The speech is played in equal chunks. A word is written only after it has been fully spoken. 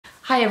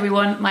Hi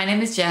everyone, my name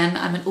is Jen.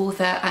 I'm an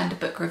author and a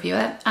book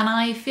reviewer, and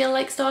I feel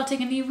like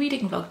starting a new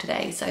reading vlog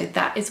today, so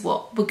that is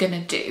what we're gonna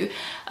do.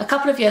 A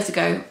couple of years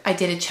ago, I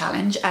did a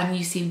challenge and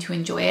you seemed to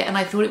enjoy it, and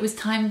I thought it was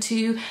time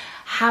to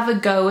have a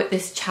go at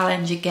this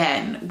challenge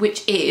again,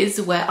 which is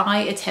where I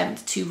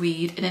attempt to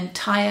read an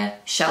entire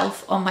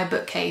shelf on my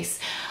bookcase.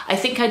 I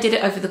think I did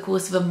it over the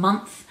course of a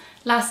month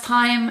last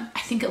time. I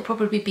think it'll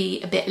probably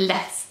be a bit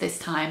less this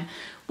time.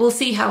 We'll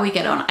see how we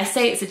get on. I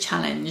say it's a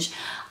challenge.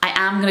 I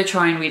am going to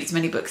try and read as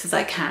many books as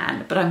I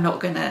can, but I'm not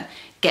going to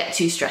get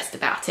too stressed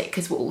about it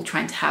because we're all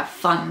trying to have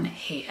fun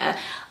here.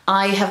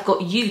 I have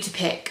got you to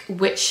pick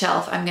which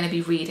shelf I'm going to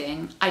be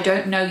reading. I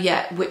don't know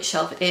yet which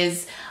shelf it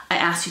is. I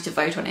asked you to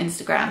vote on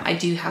Instagram. I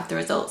do have the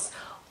results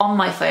on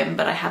my phone,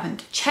 but I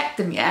haven't checked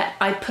them yet.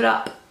 I put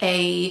up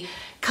a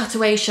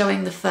cutaway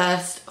showing the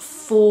first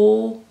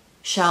 4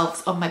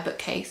 shelves on my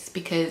bookcase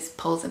because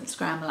polls on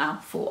Instagram allow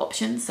 4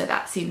 options, so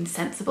that seemed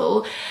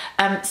sensible.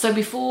 So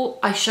before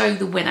I show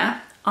the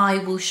winner, I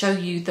will show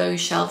you those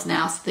shelves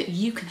now so that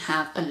you can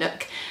have a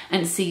look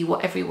and see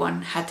what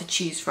everyone had to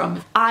choose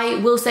from. I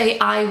will say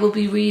I will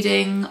be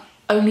reading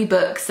only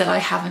books that I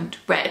haven't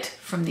read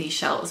from these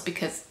shelves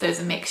because there's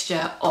a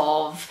mixture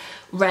of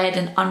read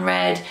and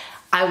unread.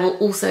 I will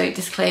also,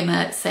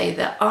 disclaimer, say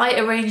that I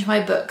arrange my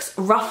books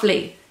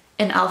roughly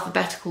in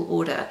alphabetical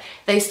order.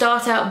 They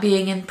start out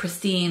being in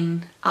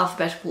pristine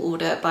alphabetical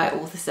order by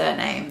author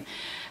surname,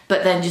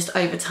 but then just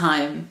over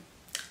time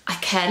I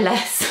care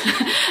less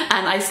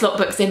and I slot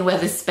books in where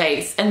there's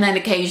space, and then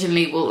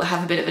occasionally we'll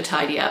have a bit of a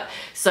tidy up.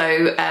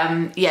 So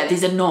yeah,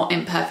 these are not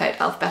in perfect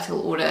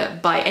alphabetical order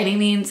by any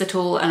means at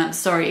all, and I'm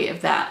sorry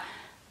if that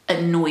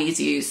annoys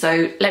you.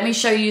 So let me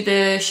show you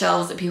the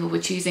shelves that people were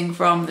choosing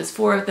from. There's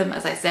 4 of them,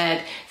 as I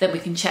said. Then we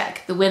can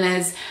check the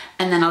winners,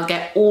 and then I'll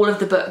get all of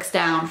the books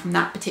down from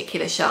that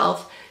particular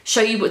shelf,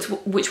 show you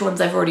which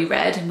ones I've already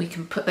read, and we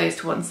can put those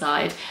to one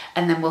side,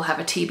 and then we'll have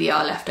a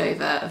TBR left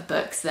over of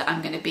books that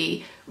I'm going to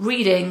be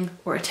reading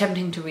or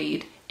attempting to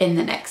read in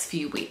the next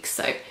few weeks.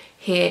 So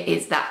here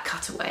is that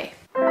cutaway.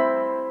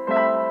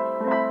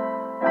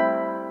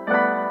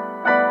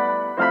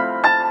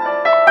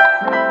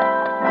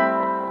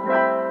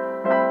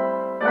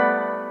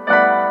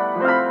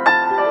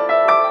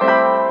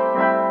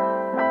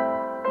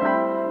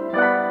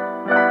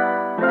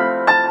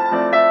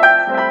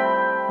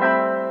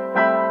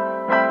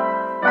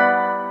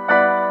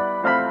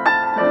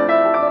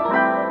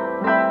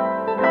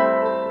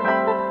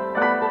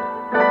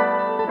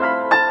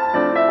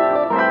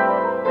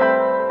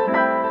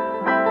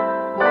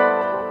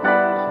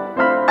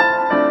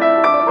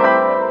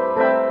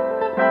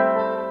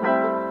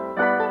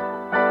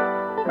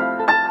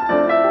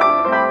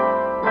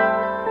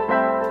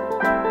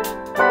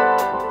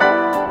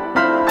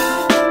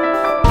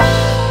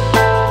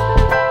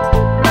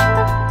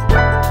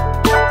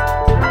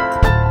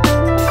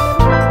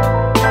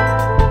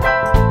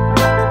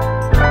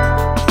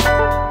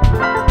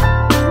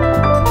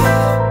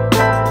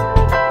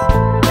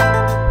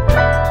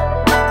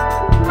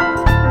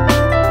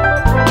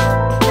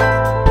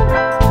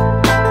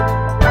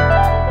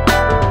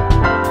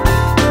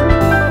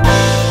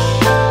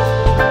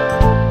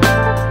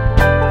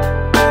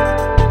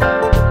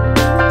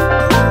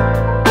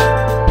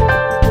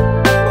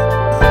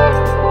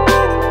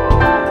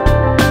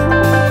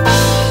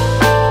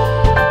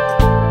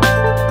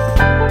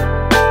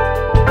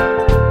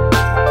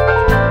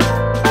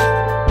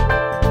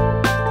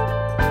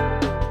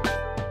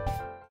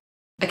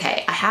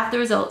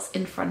 Results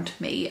in front of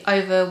me.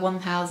 Over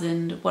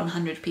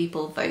 1,100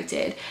 people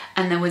voted,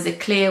 and there was a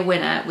clear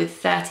winner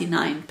with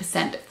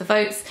 39% of the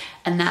votes,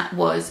 and that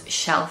was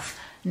shelf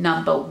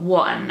number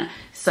 1.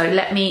 So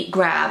let me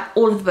grab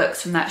all of the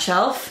books from that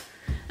shelf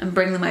and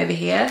bring them over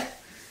here.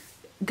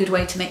 Good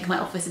way to make my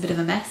office a bit of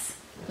a mess.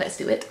 Let's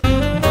do it.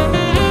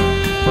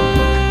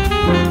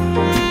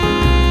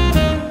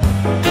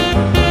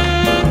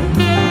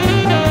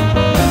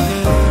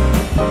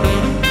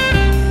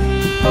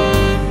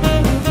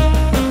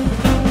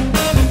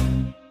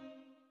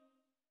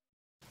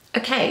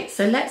 Okay,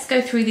 so let's go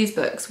through these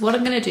books. What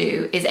I'm going to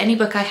do is any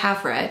book I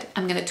have read,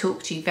 I'm going to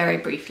talk to you very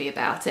briefly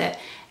about it.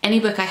 Any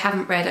book I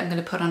haven't read, I'm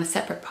going to put on a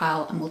separate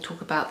pile and we'll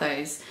talk about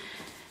those.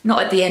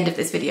 Not at the end of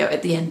this video,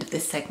 at the end of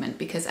this segment,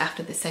 because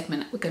after this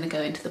segment we're going to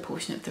go into the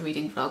portion of the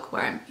reading vlog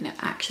where I'm,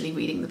 actually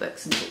reading the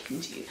books and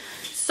talking to you.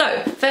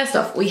 So first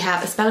off, we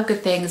have A Spell of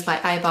Good Things by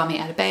Ayobami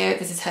Adebayo.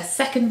 This is her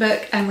second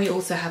book, and we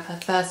also have her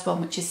first one,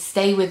 which is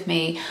Stay With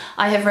Me.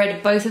 I have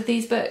read both of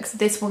these books.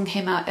 This one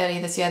came out earlier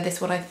this year. This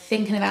one I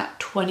think in about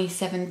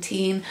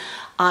 2017.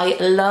 I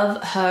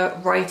love her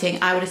writing.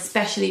 I would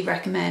especially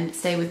recommend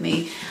Stay With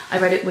Me. I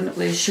read it when it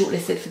was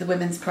shortlisted for the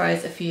Women's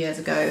Prize a few years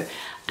ago,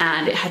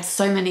 and it had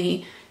so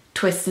many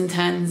twists and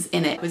turns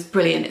in it. It was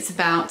brilliant. It's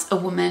about a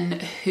woman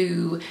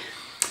who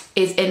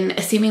is in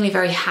a seemingly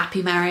very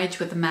happy marriage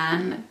with a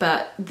man,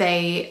 but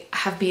they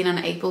have been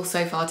unable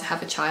so far to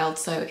have a child,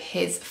 so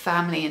his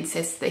family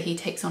insists that he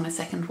takes on a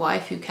second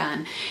wife who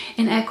can,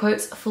 in air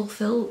quotes,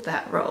 fulfill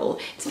that role.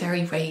 It's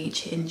very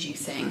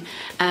rage-inducing.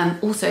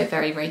 Also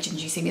very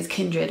rage-inducing is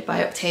Kindred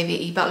by Octavia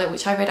E. Butler,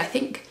 which I read, I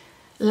think,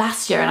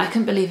 last year, and I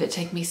couldn't believe it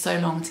taken me so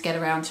long to get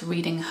around to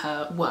reading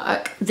her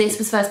work. This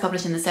was first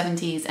published in the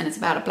 70s, and it's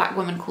about a black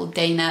woman called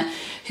Dana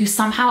who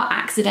somehow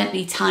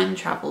accidentally time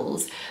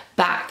travels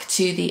back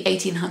to the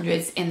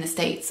 1800s in the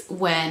States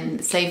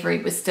when slavery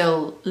was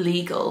still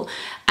legal,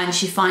 and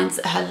she finds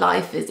that her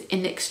life is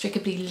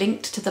inextricably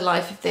linked to the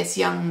life of this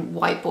young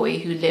white boy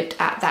who lived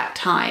at that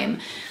time.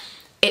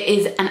 It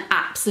is an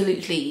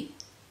absolutely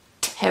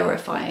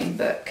terrifying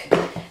book.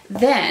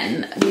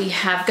 Then we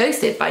have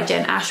Ghosted by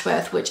Jen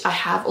Ashworth, which I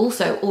have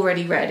also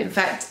already read. In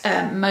fact,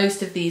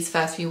 most of these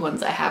first few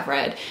ones I have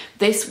read.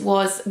 This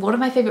was one of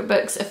my favourite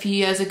books a few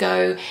years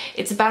ago.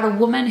 It's about a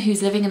woman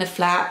who's living in a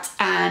flat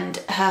and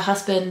her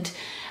husband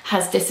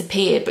has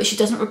disappeared, but she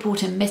doesn't report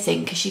him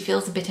missing because she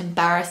feels a bit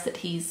embarrassed that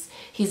he's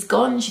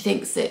gone. She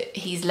thinks that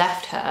he's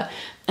left her.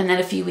 And then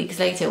a few weeks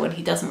later, when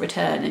he doesn't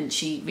return and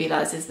she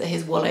realises that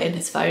his wallet and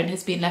his phone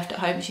has been left at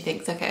home, she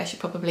thinks, okay, I should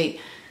probably,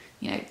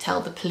 you know, tell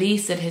the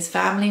police and his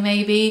family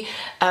maybe.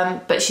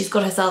 But she's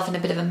got herself in a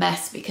bit of a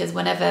mess because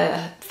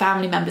whenever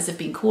family members have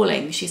been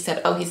calling, she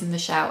said, oh, he's in the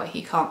shower,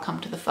 he can't come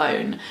to the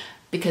phone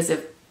because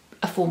of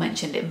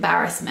aforementioned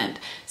embarrassment.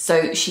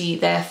 So she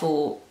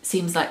therefore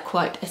seems like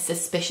quite a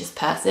suspicious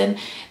person.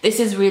 This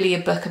is really a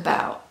book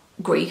about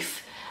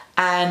grief,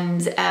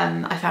 and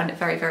I found it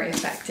very, very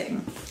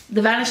affecting.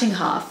 The Vanishing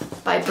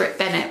Half by Britt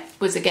Bennett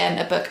was again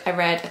a book I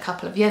read a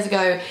couple of years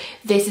ago.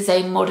 This is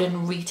a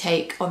modern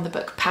retake on the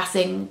book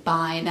Passing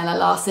by Nella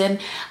Larsen.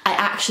 I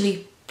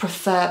actually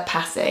prefer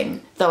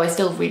Passing, though I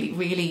still really,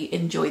 really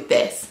enjoyed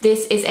this.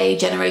 This is a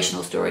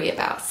generational story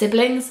about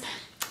siblings,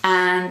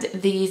 and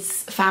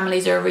these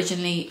families are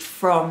originally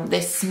from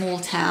this small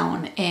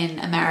town in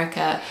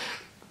America.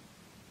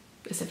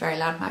 It's a very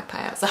loud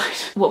magpie outside.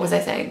 What was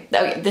I saying?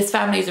 Oh yeah, this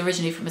family is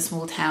originally from a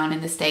small town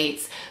in the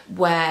States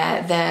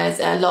where there's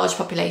a large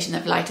population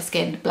of lighter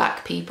skinned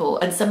black people,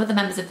 and some of the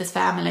members of this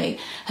family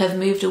have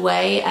moved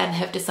away and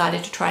have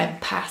decided to try and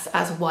pass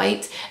as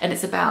white, and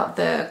it's about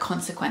the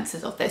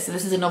consequences of this. So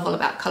this is a novel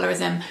about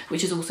colorism,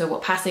 which is also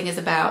what Passing is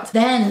about.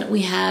 Then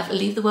we have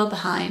Leave the World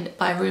Behind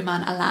by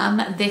Rumaan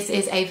Alam. This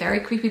is a very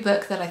creepy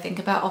book that I think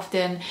about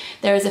often.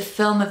 There is a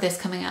film of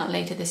this coming out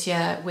later this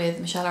year with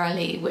Mahershala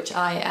Ali, which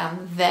I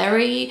am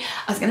very,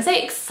 I was going to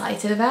say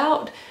excited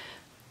about.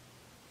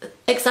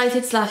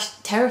 Excited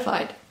 /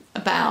 terrified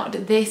about.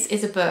 This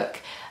is a book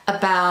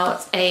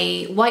about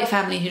a white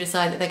family who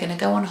decide that they're going to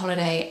go on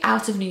holiday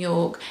out of New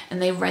York, and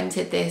they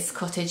rented this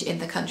cottage in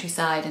the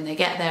countryside, and they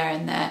get there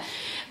and they're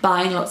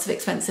buying lots of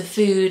expensive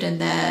food and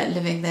they're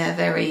living their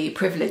very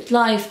privileged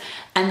life,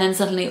 and then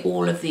suddenly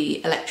all of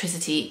the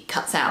electricity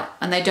cuts out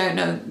and they don't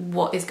know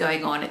what is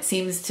going on. It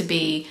seems to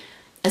be,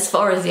 as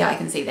far as the eye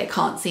can see, they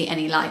can't see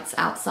any lights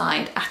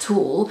outside at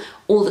all.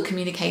 All the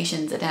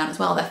communications are down as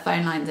well, their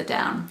phone lines are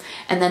down.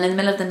 And then in the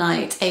middle of the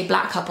night, a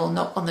black couple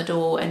knock on the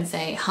door and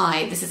say,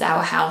 hi, this is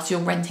our house, you're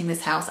renting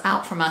this house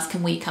out from us,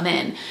 can we come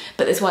in?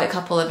 But this white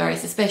couple are very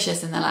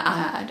suspicious and they're like,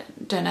 I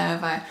don't know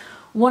if I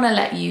want to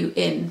let you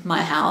in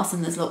my house.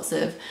 And there's lots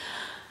of,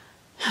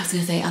 I was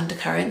going to say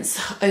undercurrents,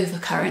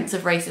 overcurrents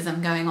of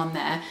racism going on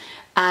there.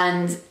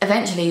 And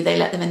eventually they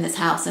let them in this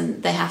house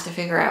and they have to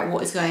figure out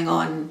what is going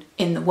on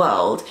in the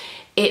world.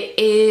 It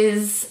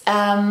is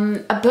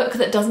a book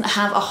that doesn't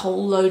have a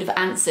whole load of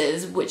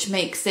answers, which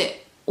makes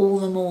it all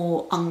the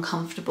more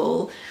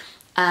uncomfortable.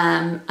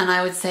 And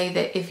I would say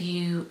that if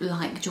you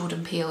like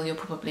Jordan Peele, you're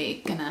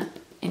probably gonna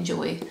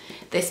enjoy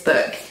this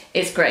book.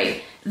 It's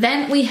great.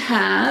 Then we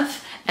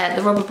have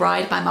The Robber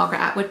Bride by Margaret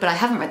Atwood, but I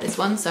haven't read this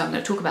one, so I'm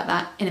going to talk about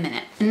that in a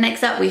minute. And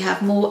next up we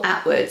have more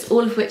Atwoods,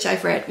 all of which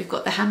I've read. We've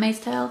got The Handmaid's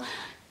Tale.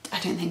 I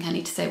don't think I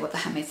need to say what The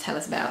Handmaid's Tale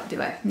is about, do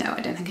I? No,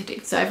 I don't think I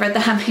do. So I've read The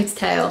Handmaid's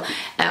Tale,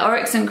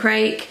 Oryx and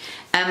Crake.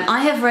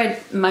 I have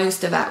read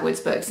most of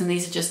Atwood's books, and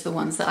these are just the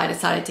ones that I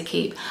decided to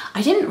keep.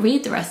 I didn't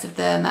read the rest of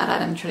the Mad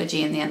Adam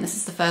trilogy in the end. This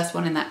is the first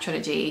one in that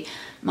trilogy.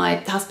 My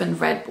husband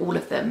read all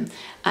of them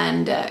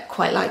and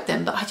quite liked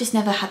them, but I just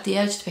never had the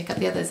urge to pick up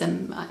the others,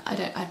 and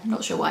I'm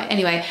not sure why.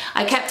 Anyway,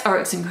 I kept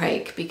Oryx and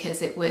Crake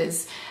because it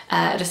was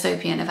a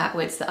dystopian of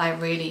Atwood's that I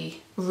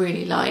really,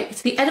 really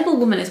liked. The Edible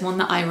Woman is one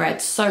that I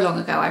read so long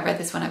ago. I read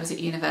this when I was at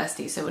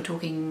university, so we're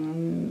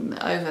talking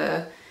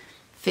over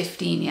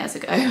 15 years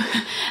ago.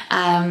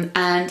 And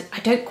I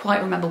don't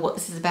quite remember what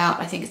this is about.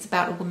 I think it's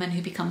about a woman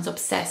who becomes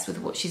obsessed with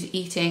what she's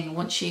eating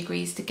once she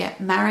agrees to get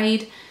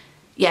married.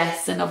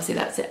 Yes, and obviously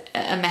that's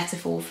a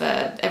metaphor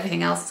for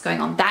everything else that's going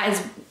on. That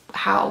is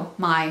how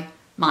my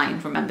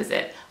mind remembers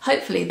it.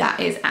 Hopefully that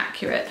is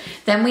accurate.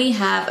 Then we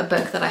have a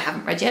book that I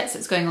haven't read yet, so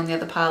it's going on the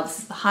other pile. This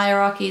is The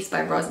Hierarchies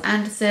by Ros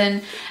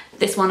Anderson.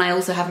 This one I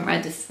also haven't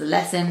read. This is The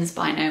Lessons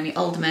by Naomi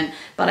Alderman,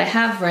 but I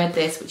have read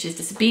this, which is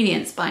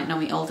Disobedience by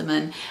Naomi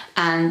Alderman,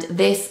 and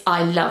this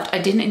I loved. I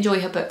didn't enjoy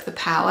her book The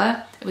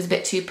Power. It was a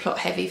bit too plot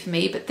heavy for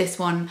me, but this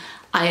one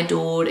I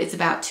adored. It's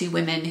about two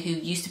women who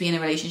used to be in a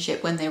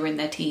relationship when they were in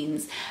their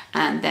teens,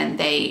 and then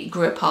they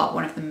grew apart.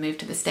 One of them moved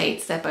to the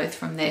States. They're both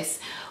from this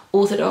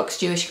Orthodox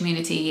Jewish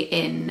community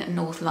in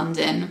North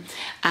London,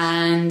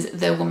 and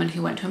the woman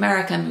who went to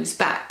America moves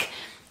back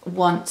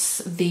once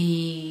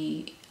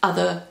the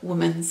other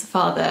woman's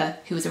father,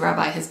 who was a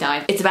rabbi, has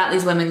died. It's about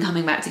these women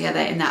coming back together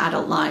in their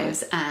adult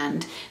lives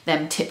and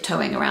them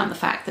tiptoeing around the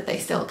fact that they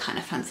still kind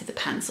of fancy the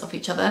pants off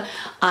each other.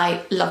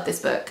 I love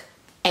this book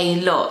a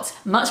lot,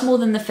 much more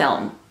than the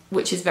film,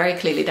 which is very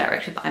clearly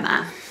directed by a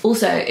man.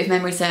 Also, if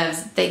memory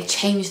serves, they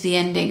changed the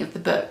ending of the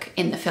book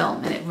in the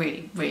film, and it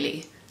really,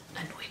 really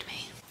annoyed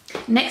me.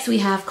 Next we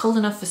have Cold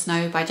Enough for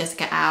Snow by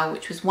Jessica Au,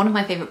 which was one of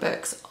my favourite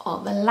books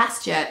of the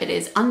last year. It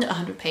is under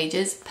 100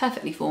 pages,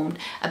 perfectly formed,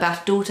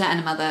 about a daughter and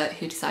a mother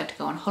who decide to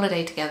go on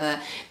holiday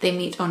together. They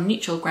meet on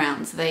neutral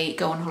grounds. They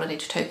go on holiday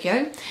to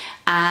Tokyo,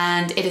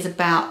 and it is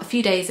about a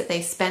few days that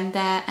they spend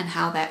there and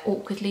how they're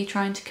awkwardly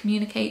trying to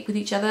communicate with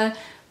each other.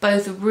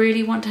 Both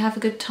really want to have a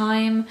good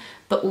time,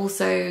 but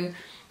also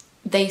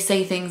they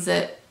say things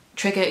that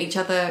trigger each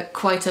other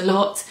quite a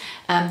lot.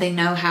 They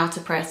know how to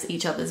press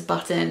each other's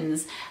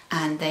buttons,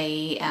 and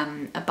they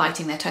are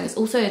biting their tongue. It's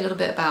also a little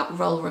bit about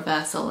role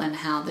reversal and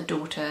how the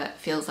daughter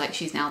feels like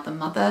she's now the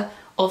mother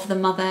of the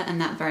mother, and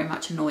that very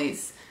much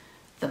annoys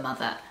the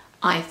mother.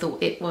 I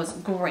thought it was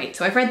great.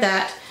 So I've read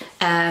that.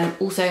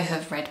 Also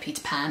have read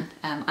Peter Pan.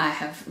 I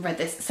have read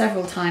this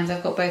several times.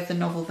 I've got both the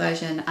novel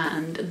version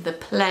and the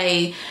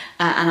play,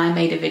 and I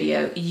made a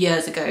video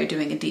years ago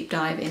doing a deep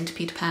dive into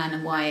Peter Pan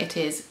and why it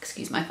is,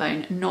 excuse my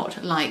phone,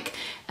 not like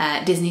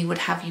Disney would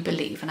have you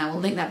believe. And I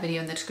will link that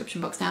video in the description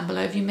box down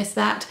below if you missed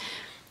that.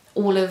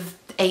 All of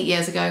 8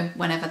 years ago,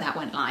 whenever that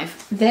went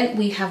live. Then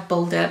we have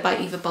Boulder by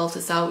Eva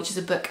Baltasar, which is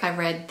a book I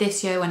read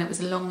this year when it was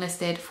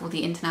longlisted for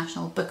the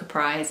International Booker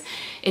Prize.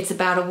 It's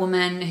about a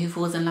woman who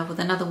falls in love with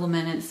another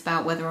woman, and it's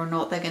about whether or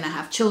not they're going to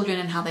have children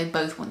and how they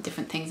both want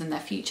different things in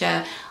their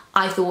future.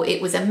 I thought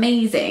it was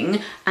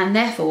amazing, and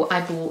therefore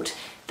I bought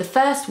the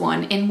first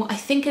one in what I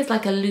think is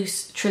like a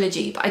loose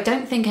trilogy, but I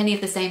don't think any of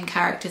the same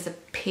characters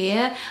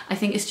appear. I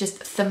think it's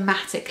just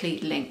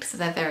thematically linked, so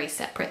they're very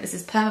separate. This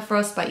is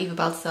Permafrost by Eva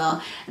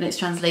Baltasar, and it's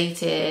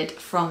translated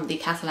from the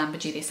Catalan by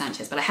Julia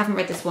Sanchez, but I haven't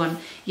read this one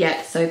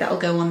yet, so that'll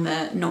go on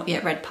the not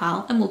yet read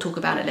pile, and we'll talk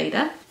about it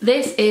later.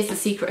 This is The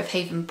Secret of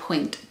Haven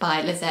Point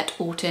by Lisette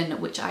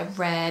Auton, which I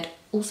read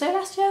also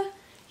last year.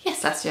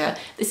 Yes, last year.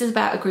 This is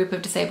about a group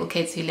of disabled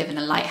kids who live in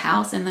a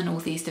lighthouse in the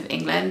northeast of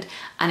England,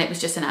 and it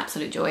was just an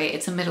absolute joy.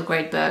 It's a middle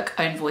grade book,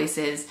 own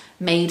voices,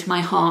 made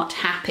my heart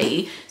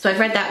happy. So I've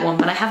read that one,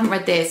 but I haven't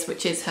read this,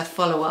 which is her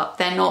follow-up.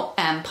 They're not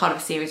part of a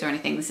series or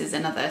anything. This is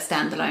another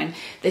standalone.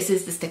 This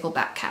is the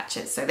Stickleback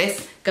Catchers. So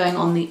this going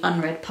on the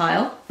unread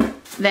pile.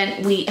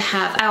 Then we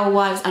have Our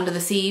Wives Under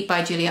the Sea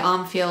by Julia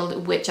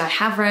Armfield, which I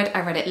have read.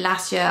 I read it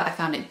last year. I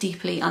found it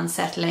deeply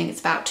unsettling. It's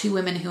about two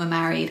women who are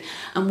married,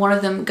 and one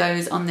of them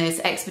goes on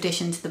this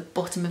expedition to the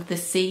bottom of the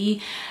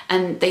sea,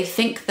 and they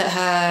think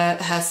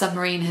that her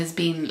submarine has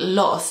been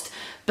lost,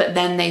 but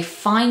then they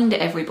find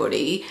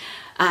everybody,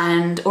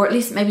 or at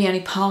least maybe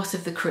only part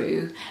of the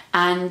crew,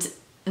 and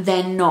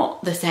they're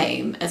not the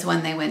same as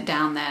when they went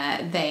down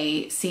there.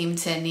 They seem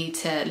to need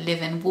to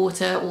live in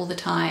water all the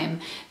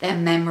time. Their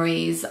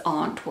memories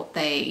aren't what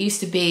they used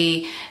to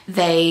be.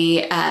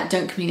 They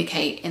don't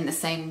communicate in the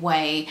same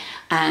way,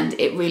 and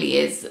it really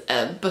is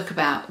a book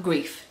about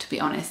grief, to be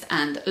honest,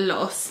 and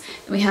loss.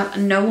 And we have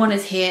No One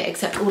Is Here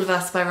Except All of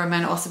Us by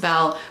Ramona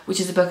Ausubel, which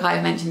is a book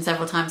I've mentioned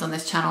several times on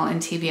this channel in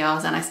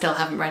TBRs, and I still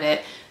haven't read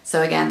it.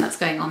 So again, that's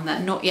going on the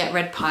not yet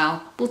read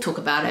pile. We'll talk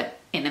about it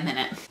in a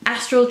minute.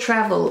 Astral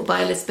Travel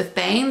by Elizabeth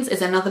Baines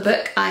is another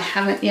book I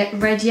haven't yet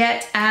read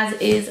yet, as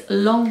is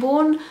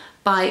Longbourn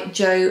by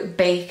Jo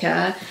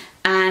Baker,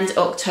 and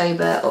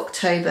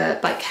October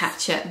by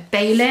Katya.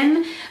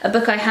 Balen, a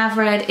book I have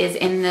read, is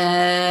In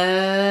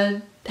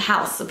the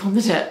House Upon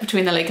the Dirt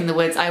Between the Lake and the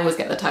Woods, I always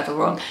get the title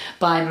wrong,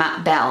 by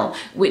Matt Bell,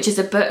 which is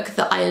a book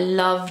that I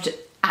loved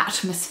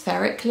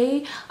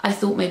atmospherically. I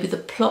thought maybe the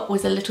plot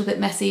was a little bit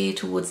messy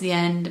towards the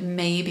end,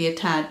 maybe a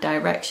tad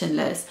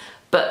directionless,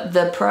 but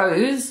the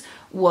prose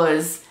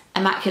was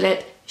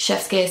immaculate,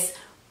 chef's kiss,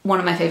 one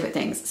of my favourite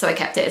things, so I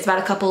kept it. It's about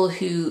a couple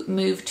who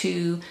move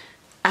to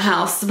a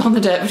house upon the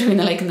dirt between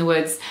the lake and the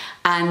woods,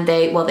 and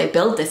they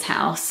build this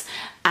house,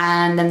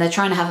 and then they're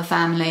trying to have a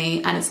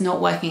family, and it's not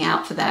working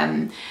out for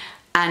them,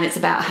 and it's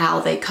about how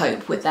they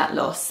cope with that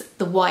loss.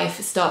 The wife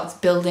starts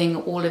building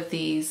all of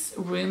these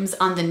rooms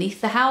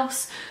underneath the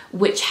house,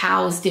 which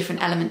house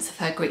different elements of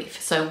her grief.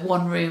 So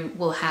one room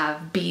will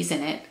have bees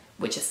in it,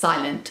 which are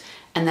silent,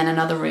 and then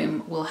another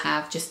room will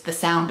have just the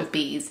sound of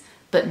bees,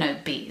 but no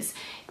bees.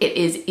 It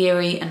is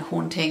eerie and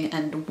haunting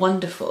and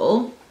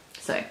wonderful.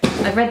 So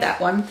I've read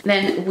that one.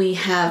 Then we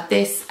have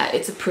this,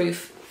 it's a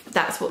proof.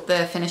 That's what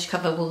the finished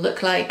cover will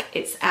look like.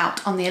 It's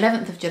out on the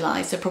 11th of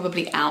July, so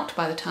probably out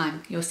by the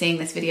time you're seeing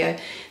this video.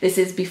 This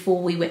is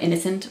Before We Were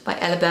Innocent by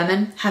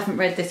Berman. Haven't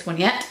read this one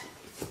yet.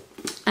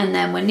 And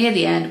then we're near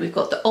the end, we've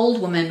got The Old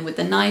Woman with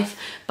the Knife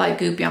by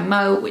Gu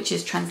Byung-mo, which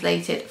is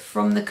translated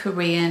from the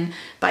Korean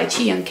by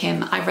Chi Young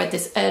Kim. I read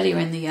this earlier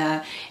in the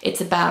year.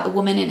 It's about a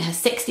woman in her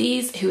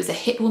 60s who is a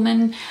hit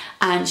woman,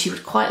 and she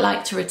would quite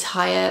like to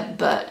retire,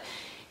 but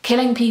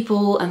killing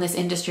people and this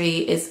industry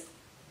is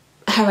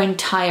her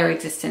entire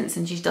existence,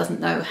 and she doesn't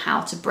know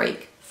how to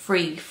break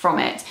free from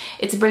it.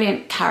 It's a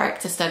brilliant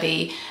character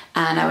study,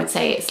 and I would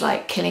say it's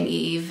like Killing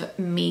Eve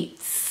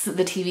meets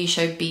the TV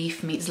show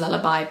Beef meets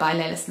Lullaby by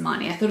Leila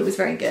Samani. I thought it was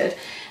very good.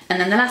 And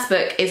then the last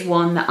book is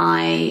one that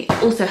I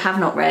also have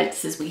not read,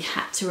 since we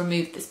had to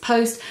remove this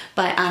post,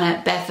 by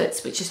Anna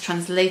Bervoets, which is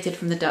translated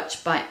from the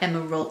Dutch by Emma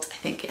Rolt. I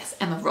think, yes,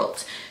 Emma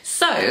Rolt.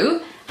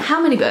 So,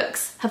 how many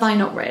books have I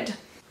not read?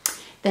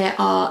 There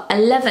are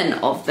 11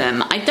 of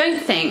them. I don't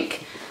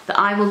think that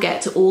I will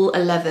get to all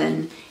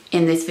 11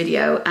 in this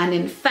video, and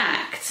in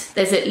fact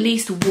there's at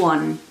least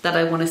one that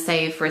I want to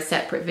save for a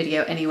separate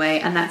video anyway,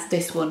 and that's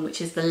this one, which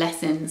is The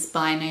Lessons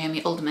by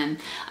Naomi Alderman.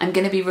 I'm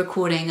going to be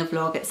recording a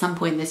vlog at some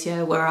point this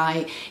year where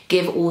I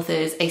give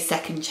authors a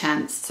second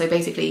chance, so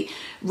basically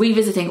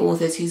revisiting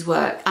authors whose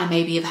work I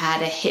maybe have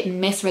had a hit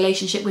and miss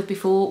relationship with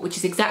before, which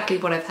is exactly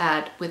what I've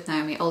had with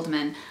Naomi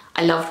Alderman.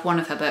 I loved one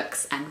of her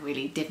books and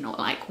really did not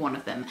like one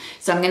of them,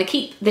 so I'm going to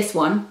keep this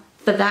one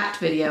for that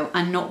video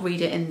and not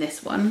read it in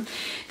this one.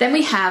 Then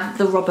we have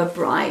The Robber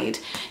Bride.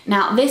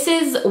 Now this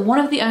is one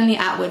of the only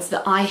Atwoods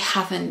that I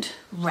haven't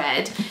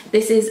read.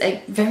 This is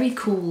a very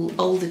cool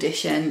old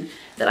edition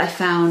that I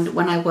found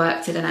when I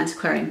worked at an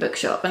antiquarian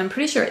bookshop, and I'm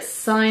pretty sure it's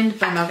signed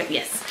by Margaret.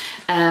 Yes,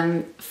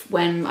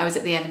 when I was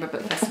at the Edinburgh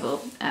Book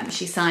Festival,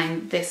 she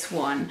signed this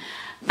one,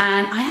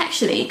 and I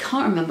actually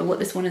can't remember what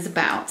this one is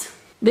about.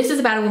 This is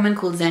about a woman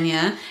called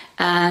Xenia,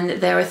 and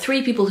there are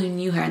 3 people who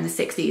knew her in the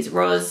 60s,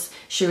 Ros,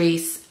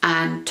 Charisse,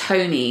 and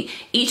Tony.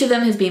 Each of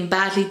them has been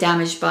badly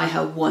damaged by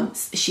her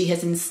once. She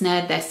has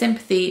ensnared their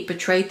sympathy,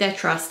 betrayed their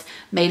trust,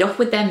 made off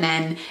with their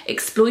men,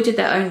 exploited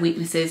their own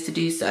weaknesses to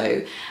do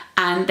so,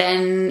 and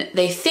then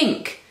they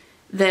think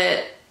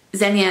that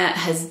Xenia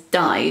has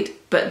died,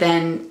 but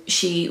then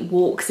she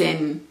walks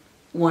in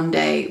one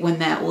day when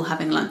they're all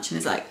having lunch and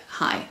is like,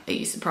 "Hi, are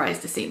you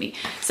surprised to see me?"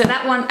 So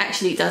that one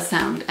actually does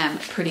sound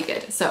pretty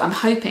good. So I'm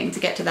hoping to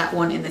get to that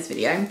one in this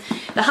video.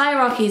 The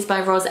Hierarchies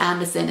by Ros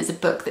Anderson is a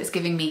book that's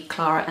giving me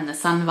Clara and the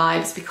Sun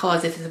vibes,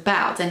 because it is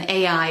about an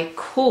AI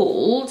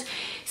called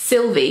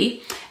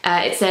Sylvie.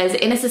 It says,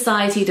 in a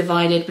society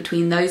divided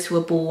between those who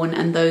are born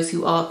and those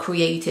who are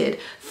created,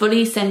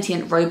 fully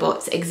sentient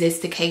robots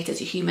exist to cater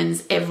to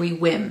humans' every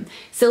whim.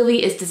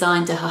 Sylvie is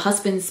designed to her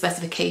husband's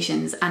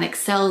specifications and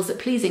excels at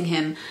pleasing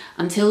him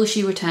until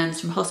she returns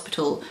from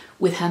hospital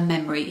with her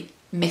memory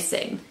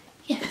missing.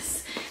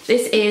 Yes.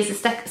 This is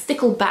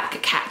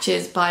Stickleback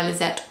Catchers by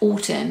Lisette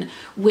Auton,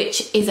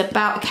 which is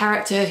about a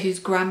character whose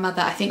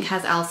grandmother, I think,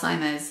 has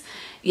Alzheimer's.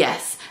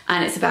 Yes,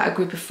 and it's about a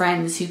group of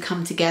friends who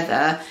come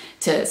together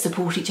to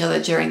support each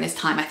other during this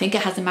time. I think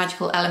it has a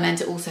magical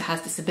element. It also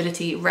has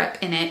disability rep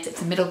in it.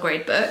 It's a middle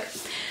grade book.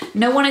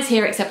 No One Is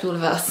Here Except All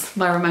of Us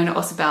by Ramona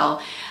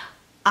Ausubel.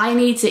 I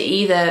need to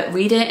either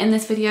read it in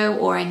this video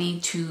or I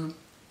need to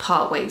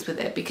part ways with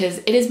it, because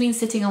it has been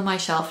sitting on my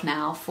shelf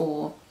now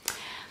for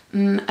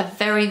a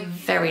very,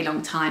 very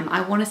long time.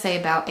 I want to say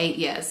about 8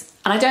 years.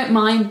 And I don't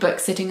mind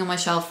books sitting on my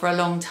shelf for a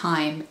long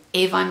time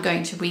if I'm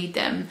going to read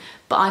them,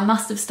 but I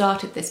must have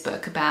started this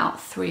book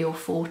about 3 or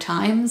 4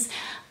 times,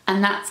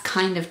 and that's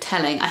kind of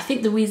telling. I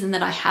think the reason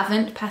that I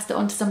haven't passed it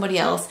on to somebody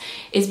else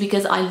is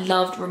because I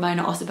loved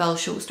Ramona Ausubel's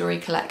short story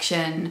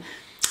collection,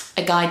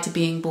 A Guide to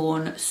Being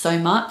Born, so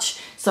much.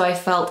 So I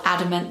felt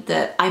adamant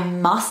that I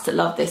must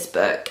love this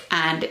book,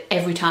 and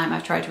every time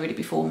I've tried to read it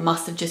before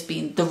must have just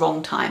been the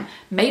wrong time.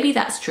 Maybe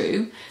that's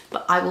true,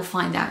 but I will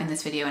find out in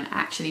this video and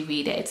actually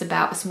read it. It's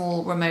about a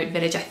small remote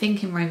village, I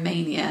think in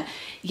Romania.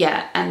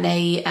 Yeah, and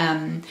they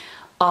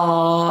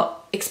are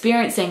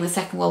experiencing the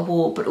Second World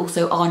War, but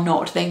also are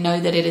not. They know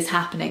that it is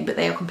happening, but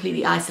they are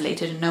completely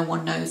isolated and no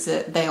one knows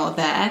that they are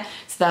there.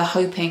 So they're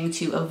hoping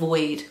to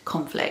avoid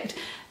conflict.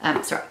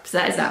 So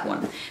that is that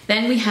one.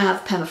 Then we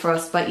have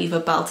Permafrost by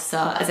Eva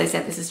Baltasar. As I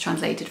said, this is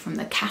translated from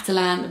the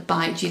Catalan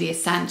by Julia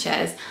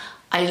Sanchez.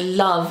 I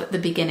love the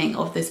beginning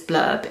of this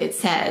blurb. It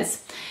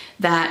says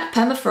that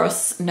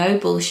Permafrost's no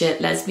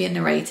bullshit lesbian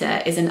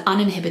narrator is an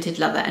uninhibited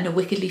lover and a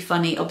wickedly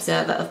funny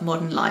observer of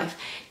modern life.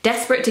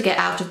 Desperate to get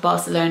out of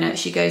Barcelona,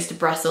 she goes to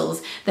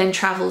Brussels, then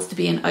travels to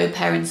be an au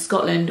pair in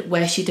Scotland,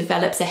 where she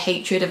develops a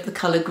hatred of the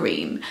colour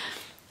green.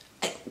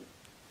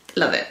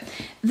 Love it.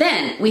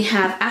 Then we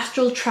have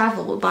Astral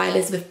Travel by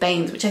Elizabeth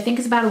Baines, which I think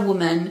is about a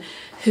woman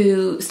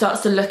who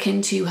starts to look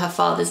into her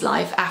father's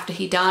life after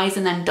he dies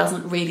and then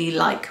doesn't really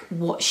like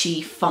what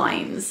she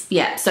finds.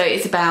 Yeah, so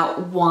it's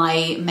about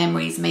why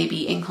memories may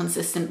be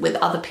inconsistent with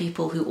other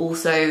people who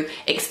also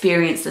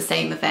experience the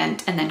same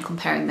event, and then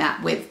comparing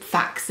that with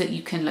facts that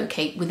you can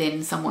locate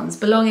within someone's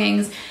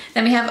belongings.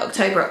 Then we have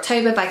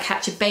October by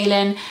Katya,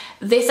 Balen.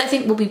 This I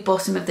think will be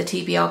bottom of the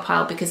TBR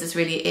pile because this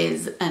really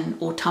is an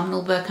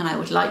autumnal book and I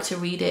would like to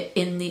read it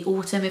in the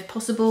autumn if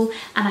possible,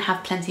 and I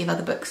have plenty of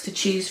other books to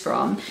choose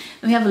from.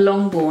 Then we have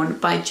Longbourn Longbourn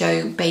by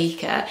Jo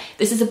Baker.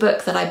 This is a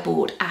book that I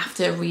bought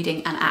after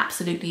reading and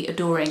absolutely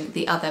adoring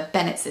The Other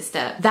Bennet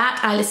Sister. That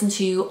I listened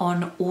to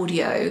on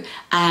audio,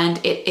 and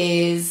it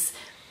is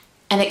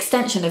an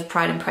extension of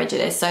Pride and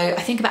Prejudice. So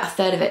I think about a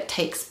third of it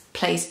takes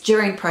place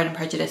during Pride and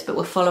Prejudice, but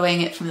we're following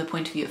it from the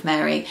point of view of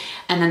Mary,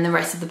 and then the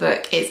rest of the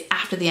book is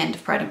after the end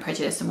of Pride and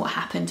Prejudice and what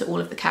happened to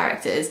all of the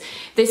characters.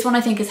 This one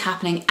I think is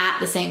happening at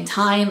the same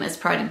time as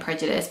Pride and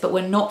Prejudice, but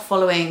we're not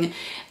following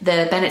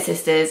the Bennet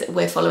sisters,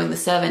 we're following the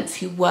servants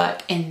who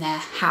work in their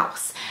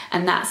house,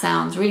 and that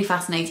sounds really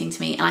fascinating to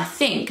me. And I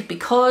think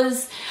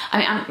because, I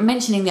mean, I'm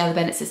mentioning The Other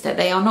Bennet Sister,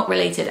 they are not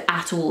related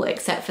at all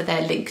except for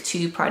their link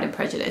to Pride and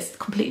Prejudice,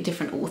 completely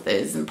different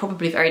authors and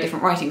probably very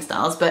different writing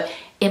styles, but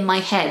in my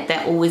head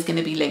they're always going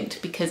to be linked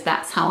because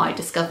that's how I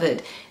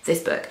discovered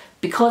this book.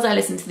 Because I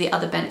listened to The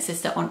Other Bennet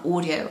Sister on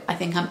audio, I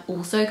think I'm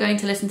also going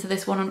to listen to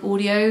this one on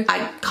audio.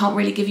 I can't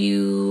really give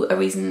you a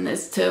reason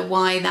as to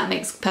why that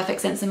makes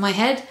perfect sense in my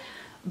head,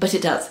 but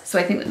it does. So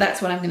I think that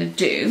that's what I'm going to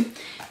do.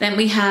 Then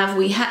we have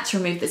We Had to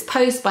Remove This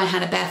Post by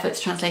Hanna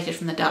Bervoets, translated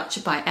from the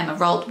Dutch by Emma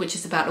Rolt, which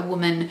is about a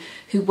woman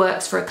who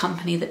works for a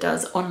company that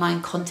does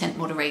online content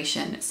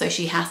moderation. So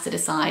she has to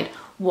decide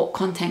what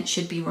content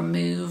should be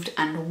removed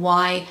and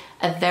why.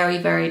 A very,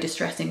 very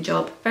distressing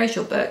job. Very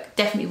short book.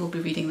 Definitely will be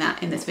reading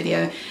that in this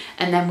video.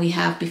 And then we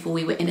have Before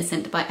We Were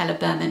Innocent by Ella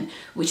Berman,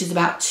 which is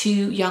about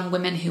two young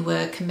women who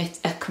were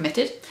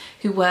convicted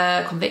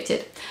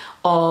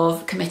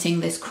of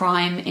committing this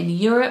crime in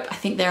Europe. I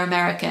think they're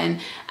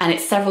American, and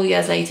it's several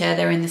years later,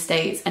 they're in the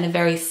States, and a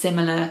very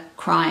similar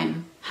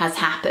crime has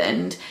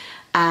happened,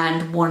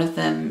 and one of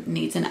them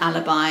needs an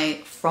alibi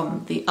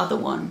from the other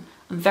one.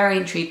 I'm very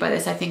intrigued by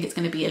this. I think it's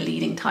going to be a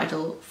leading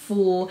title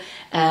for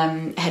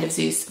Head of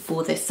Zeus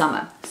for this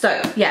summer.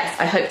 So yes,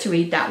 I hope to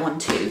read that one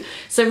too.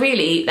 So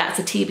really that's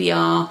a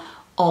TBR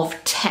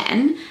of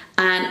 10,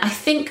 and I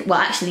think, well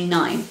actually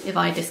 9 if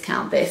I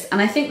discount this,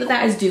 and I think that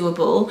that is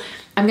doable.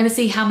 I'm going to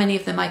see how many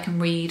of them I can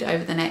read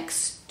over the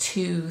next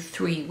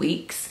 2-3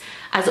 weeks.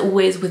 As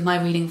always with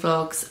my reading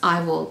vlogs,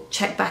 I will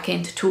check back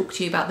in to talk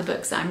to you about the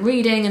books that I'm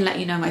reading and let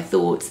you know my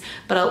thoughts,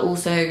 but I'll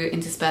also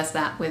intersperse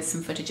that with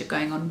some footage of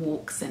going on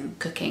walks and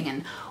cooking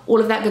and all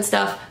of that good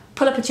stuff.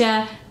 Pull up a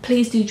chair,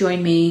 please do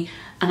join me,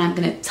 and I'm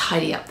going to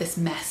tidy up this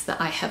mess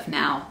that I have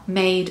now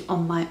made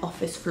on my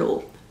office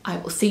floor. I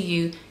will see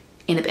you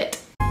in a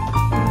bit.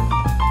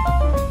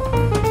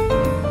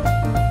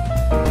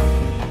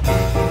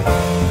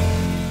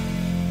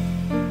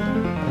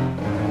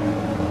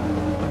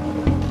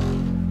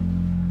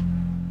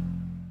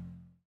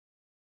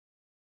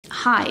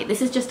 Hi,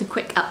 this is just a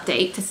quick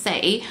update to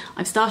say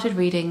I've started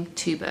reading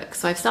 2 books.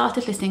 So I've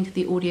started listening to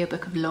the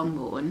audiobook of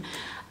Longbourn,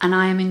 and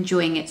I am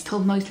enjoying it. It's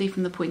told mostly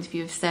from the point of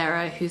view of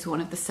Sarah, who's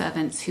one of the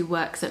servants who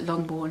works at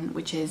Longbourn,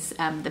 which is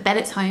the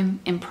Bennet's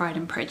home in Pride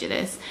and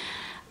Prejudice.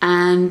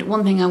 And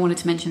one thing I wanted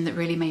to mention that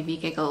really made me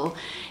giggle,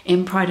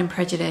 in Pride and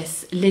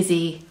Prejudice,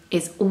 Lizzie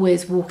is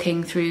always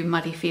walking through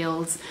muddy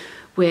fields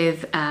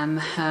with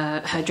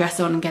her dress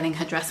on and getting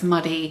her dress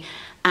muddy.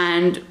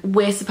 And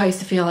we're supposed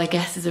to feel, I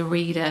guess, as a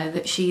reader,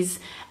 that she's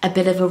a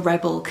bit of a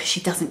rebel because she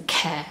doesn't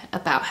care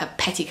about her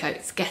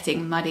petticoats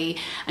getting muddy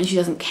and she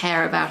doesn't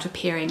care about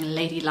appearing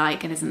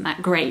ladylike, and isn't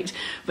that great?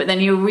 But then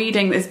you're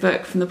reading this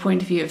book from the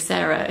point of view of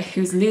Sarah,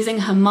 who's losing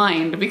her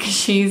mind because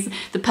she's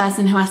the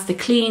person who has to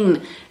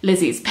clean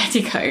Lizzie's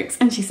petticoats,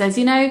 and she says,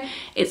 you know,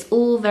 it's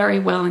all very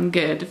well and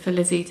good for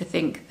Lizzie to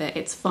think that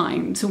it's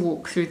fine to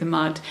walk through the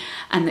mud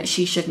and that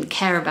she shouldn't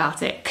care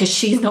about it because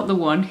she's not the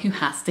one who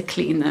has to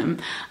clean them.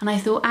 And I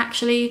thought,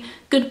 actually,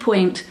 good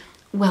point,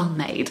 well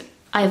made.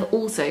 I have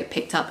also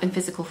picked up in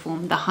physical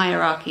form The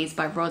Hierarchies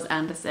by Ros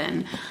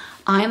Anderson.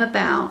 I am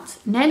about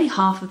nearly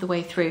half of the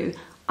way through.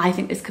 I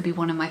think this could be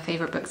one of my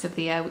favourite books of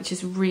the year, which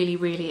is really,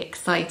 really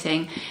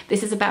exciting.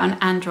 This is about an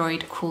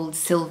android called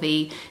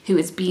Sylvie who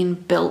is being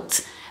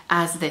built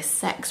as this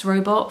sex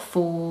robot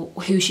for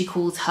who she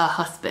calls her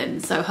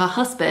husband. So her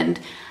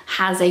husband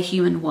has a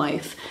human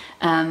wife,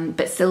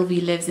 but Sylvie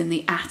lives in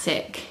the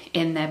attic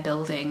in their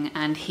building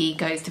and he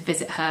goes to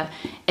visit her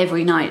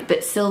every night.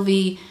 But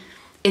Sylvie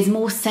is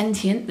more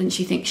sentient than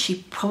she thinks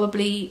she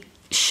probably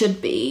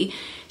should be.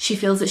 She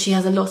feels that she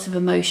has a lot of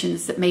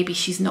emotions that maybe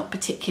she's not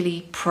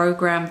particularly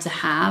programmed to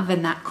have,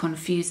 and that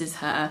confuses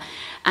her.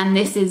 And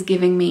this is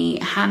giving me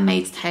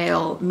Handmaid's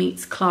Tale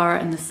meets Clara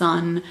and the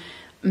Sun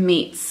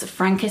meets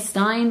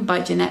Frankenstein by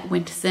Jeanette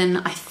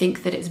Winterson. I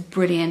think that it's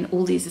brilliant.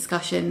 All these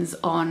discussions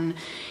on,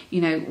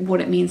 you know,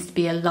 what it means to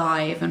be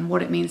alive and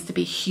what it means to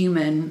be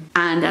human.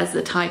 And as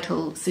the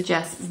title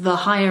suggests, the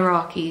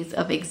hierarchies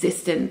of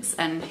existence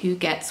and who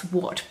gets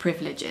what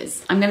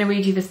privileges. I'm going to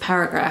read you this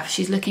paragraph.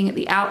 She's looking at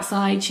the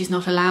outside. She's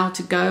not allowed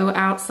to go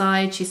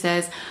outside. She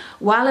says,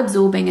 while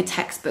absorbing a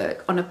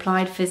textbook on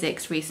applied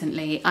physics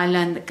recently, I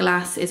learned that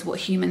glass is what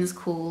humans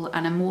call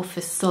an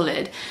amorphous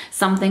solid,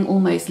 something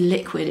almost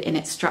liquid in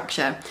its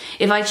structure.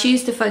 If I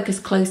choose to focus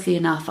closely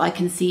enough, I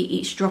can see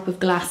each drop of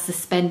glass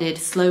suspended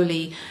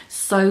slowly,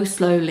 so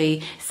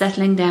slowly,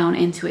 settling down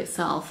into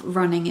itself,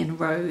 running in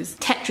rows,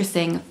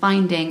 tetrising,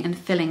 finding and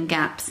filling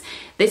gaps.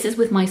 This is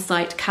with my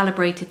sight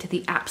calibrated to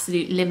the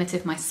absolute limit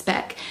of my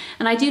spec,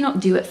 and I do not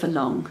do it for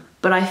long,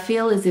 but I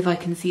feel as if I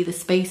can see the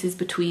spaces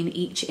between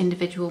each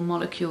individual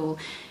molecule.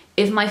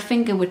 If my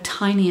finger were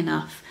tiny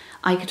enough,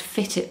 I could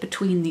fit it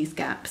between these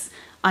gaps.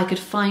 I could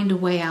find a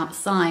way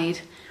outside.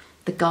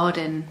 The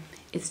garden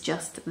is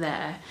just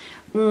there.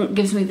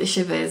 Gives me the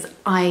shivers.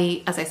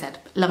 As I said,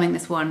 loving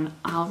this one.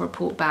 I'll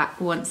report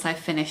back once I've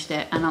finished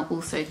it, and I'll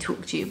also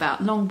talk to you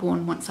about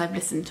Longbourn once I've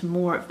listened to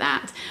more of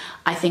that.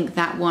 I think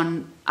that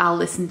one I'll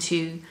listen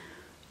to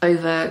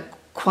over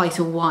quite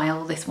a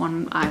while. This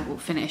one I will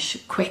finish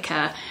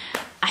quicker.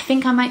 I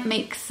think I might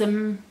make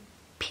some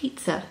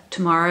pizza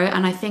tomorrow,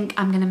 and I think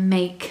I'm gonna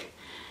make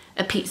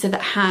a pizza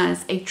that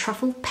has a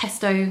truffle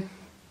pesto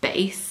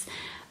base,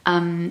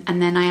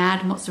 and then I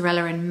add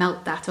mozzarella and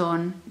melt that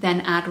on,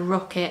 then add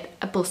rocket,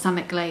 a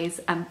balsamic glaze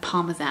and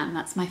parmesan.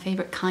 That's my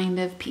favorite kind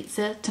of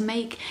pizza to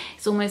make.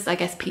 It's almost, I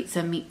guess,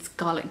 pizza meets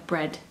garlic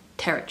bread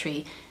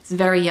territory. It's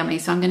very yummy.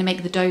 So I'm going to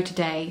make the dough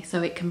today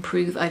so it can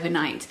prove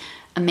overnight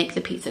and make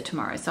the pizza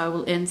tomorrow. So I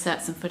will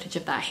insert some footage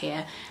of that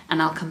here,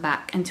 and I'll come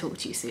back and talk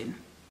to you soon.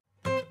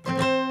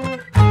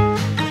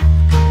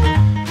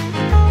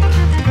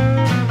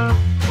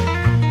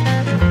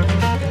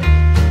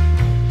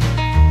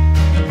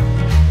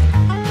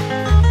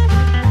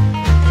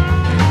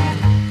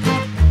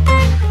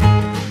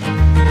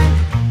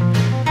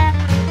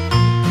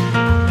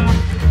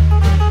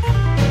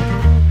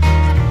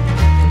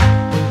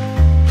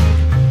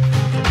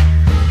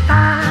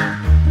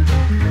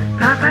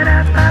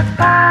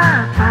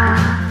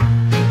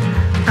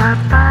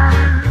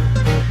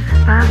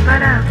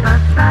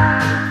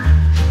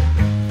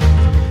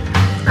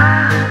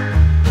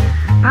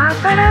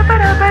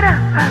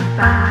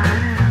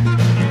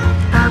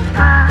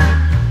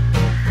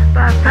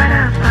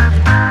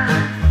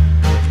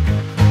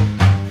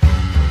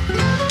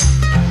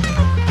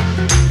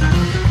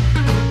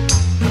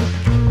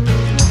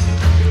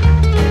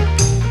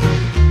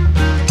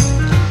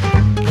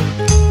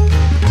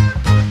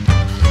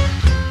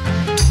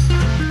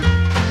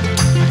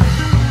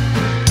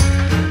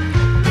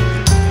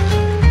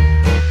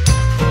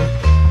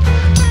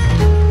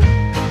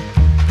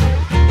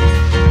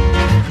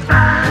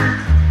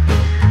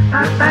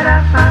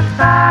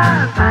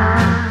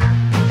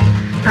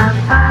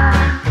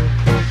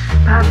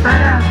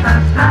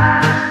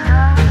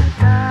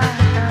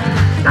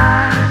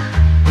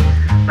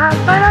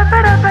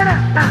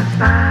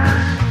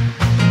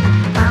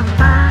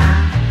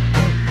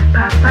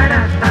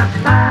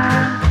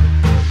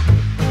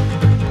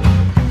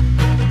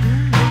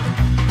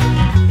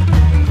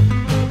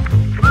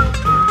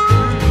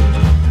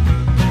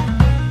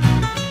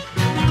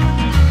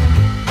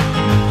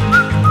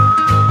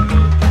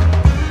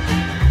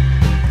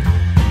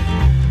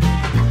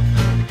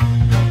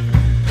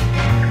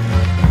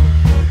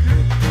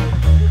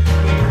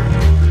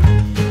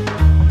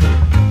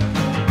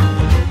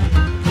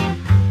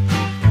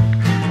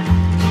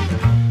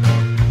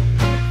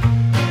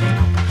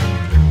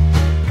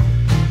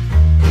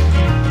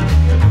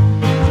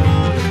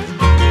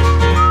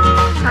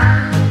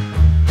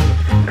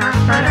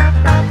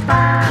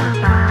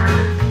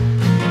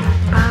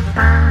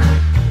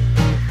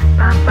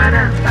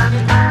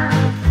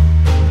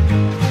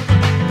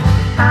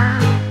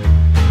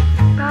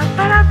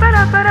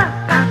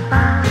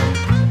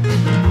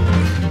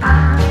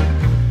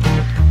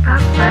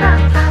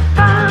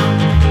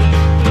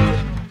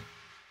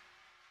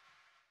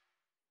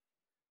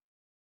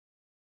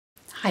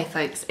 Hi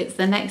folks, it's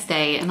the next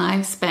day and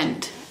I've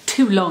spent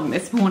too long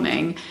this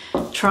morning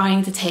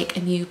trying to take a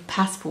new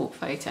passport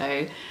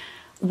photo.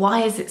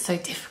 Why is it so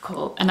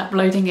difficult? And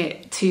uploading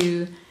it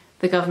to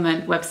the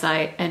government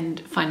website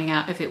and finding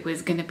out if it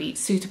was going to be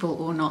suitable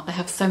or not. They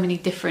have so many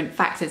different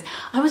factors.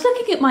 I was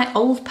looking at my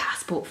old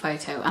passport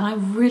photo and I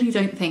really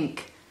don't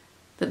think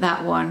that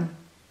that one,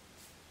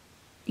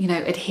 you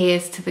know,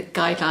 adheres to the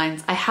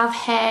guidelines. I have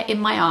hair in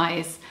my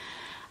eyes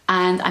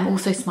and I'm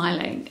also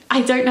smiling.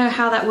 I don't know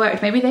how that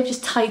worked. Maybe they've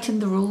just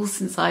tightened the rules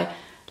since I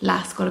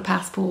last got a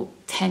passport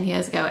 10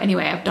 years ago.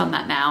 Anyway, I've done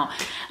that now.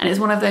 And it's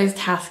one of those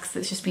tasks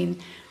that's just been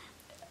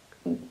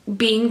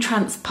being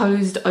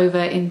transposed over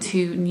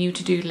into new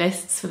to-do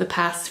lists for the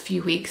past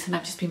few weeks, and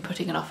I've just been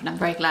putting it off, and I'm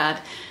very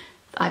glad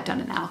I've done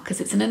it now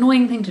because it's an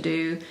annoying thing to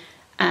do.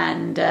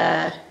 And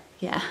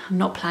yeah, I'm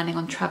not planning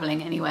on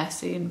traveling anywhere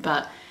soon,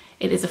 but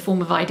it is a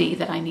form of ID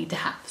that I need to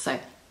have. So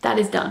that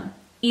is done.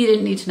 You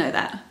didn't need to know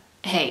that.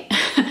 Hey,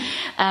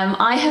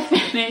 I have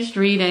finished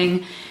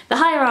reading The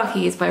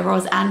Hierarchies by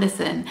Ros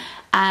Anderson,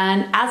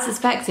 and as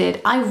suspected,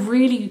 I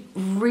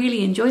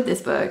really enjoyed this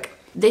book.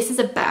 This is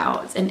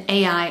about an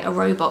AI, a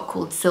robot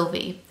called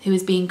Sylvie, who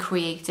is being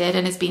created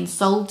and is being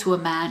sold to a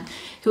man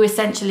who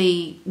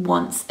essentially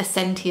wants a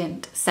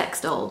sentient sex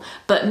doll,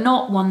 but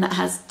not one that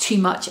has too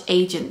much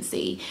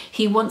agency.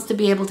 He wants to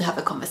be able to have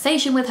a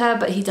conversation with her,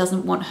 but he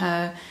doesn't want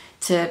her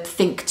to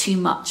think too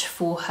much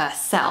for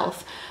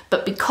herself.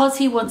 But because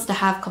he wants to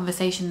have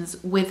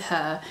conversations with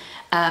her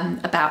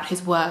about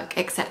his work,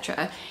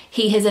 etc.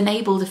 He has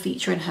enabled a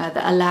feature in her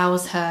that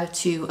allows her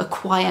to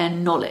acquire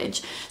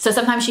knowledge. So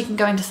sometimes she can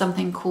go into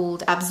something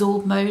called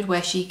absorb mode,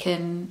 where she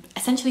can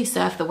essentially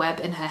surf the web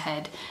in her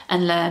head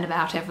and learn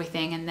about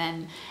everything, and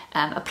then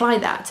apply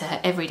that to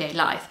her everyday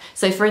life.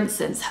 So for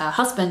instance, her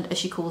husband, as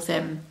she calls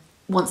him,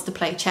 wants to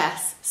play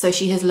chess. So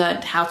she has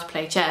learned how to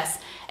play chess,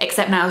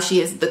 except now she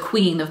is the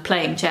queen of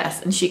playing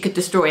chess and she could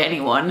destroy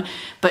anyone,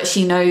 but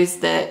she knows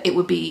that it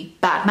would be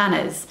bad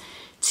manners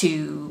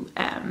to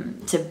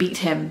beat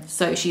him,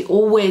 so she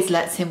always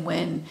lets him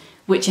win,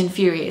 which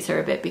infuriates her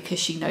a bit because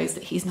she knows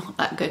that he's not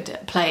that good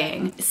at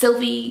playing.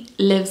 Sylvie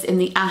lives in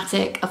the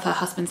attic of her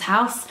husband's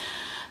house.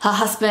 Her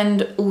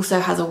husband also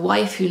has a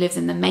wife who lives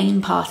in the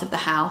main part of the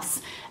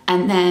house,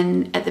 and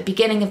then at the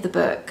beginning of the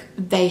book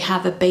they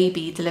have a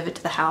baby delivered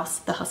to the house,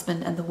 the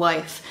husband and the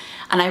wife.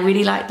 And I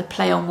really like the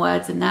play on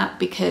words in that,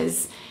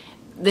 because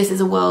this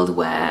is a world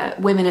where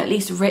women, at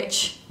least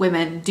rich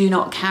women, do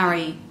not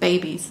carry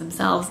babies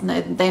themselves. No,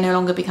 they no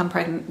longer become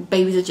pregnant.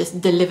 Babies are just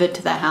delivered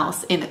to their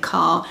house in a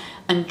car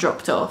and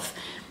dropped off.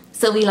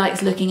 Sylvie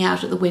likes looking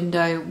out at the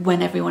window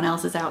when everyone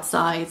else is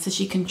outside, so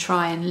she can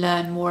try and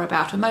learn more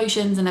about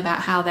emotions and about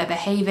how they're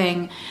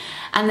behaving.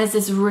 And there's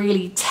this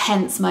really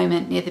tense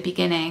moment near the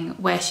beginning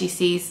where she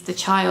sees the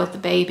child, the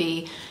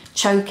baby,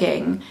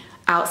 choking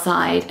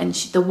outside, and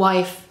the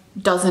wife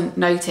doesn't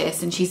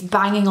notice, and she's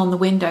banging on the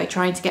window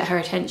trying to get her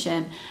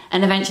attention,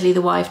 and eventually the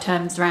wife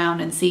turns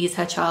around and sees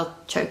her child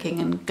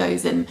choking and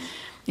goes and,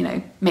 you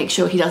know, makes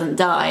sure he doesn't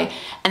die.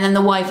 And then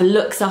the wife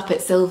looks up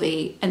at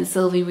Sylvie, and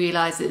Sylvie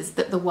realizes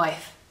that the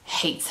wife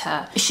hates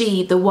her.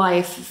 She, the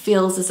wife,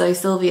 feels as though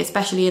Sylvie,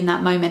 especially in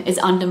that moment, is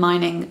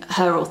undermining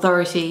her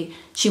authority.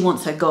 She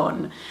wants her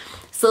gone.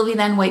 Sylvie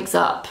then wakes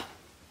up,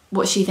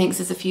 what she thinks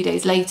is a few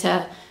days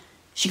later.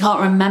 She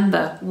can't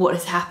remember what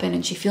has happened,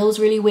 and she feels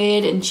really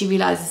weird, and she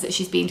realizes that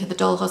she's been to the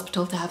doll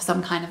hospital to have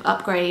some kind of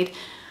upgrade.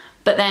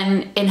 But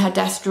then in her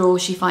desk drawer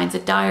she finds a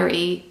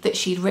diary that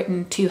she'd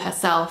written to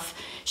herself.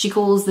 She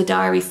calls the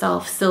diary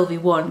self Sylvie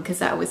 1 because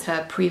that was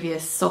her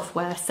previous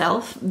software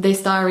self.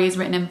 This diary is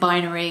written in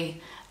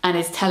binary and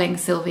is telling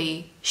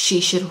Sylvie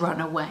she should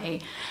run away.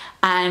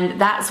 And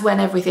that's when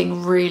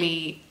everything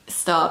really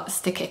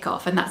starts to kick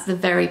off, and that's the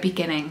very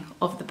beginning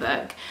of the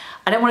book.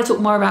 I don't want to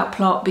talk more about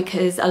plot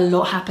because a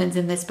lot happens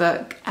in this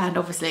book, and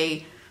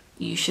obviously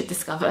you should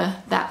discover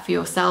that for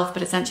yourself,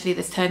 but essentially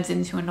this turns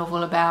into a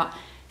novel about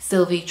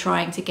Sylvie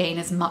trying to gain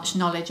as much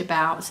knowledge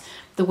about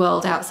the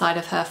world outside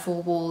of her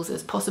four walls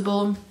as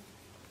possible,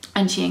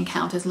 and she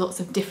encounters lots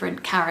of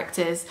different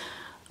characters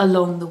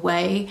along the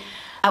way.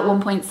 At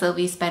one point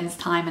Sylvie spends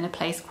time in a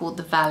place called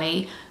The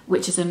Valley,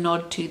 which is a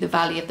nod to The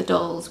Valley of the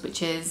Dolls,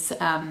 which is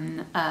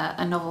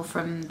a novel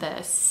from the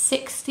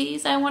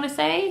 60s, I want to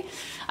say.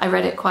 I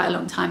read it quite a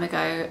long time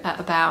ago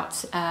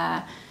about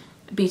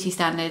beauty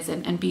standards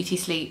and beauty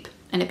sleep,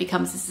 and it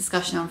becomes this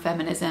discussion on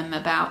feminism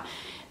about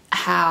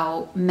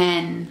how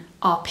men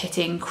are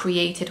pitting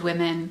created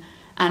women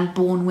and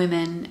born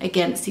women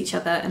against each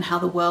other, and how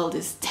the world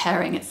is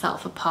tearing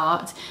itself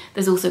apart.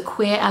 There's also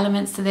queer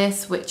elements to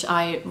this, which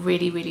I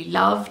really, really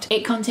loved.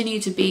 It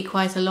continued to be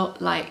quite a lot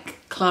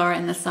like Clara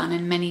in the Sun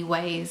in many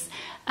ways.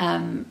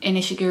 In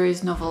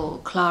Ishiguro's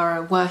novel,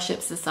 Clara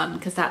worships the sun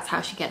because that's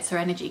how she gets her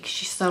energy, because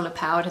she's solar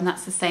powered, and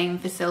that's the same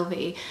for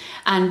Sylvie.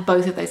 And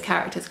both of those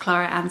characters,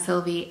 Clara and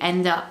Sylvie,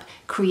 end up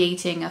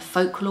creating a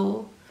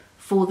folklore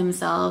for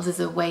themselves as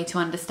a way to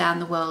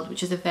understand the world,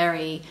 which is a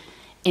very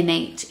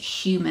innate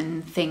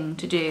human thing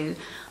to do.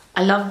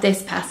 I love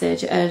this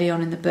passage early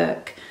on in the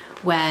book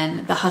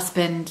when the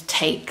husband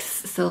takes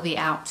Sylvie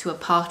out to a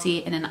party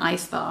in an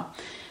ice bar.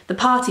 The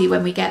party,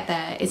 when we get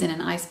there, is in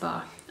an ice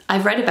bar.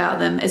 I've read about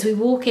them. As we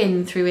walk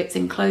in through its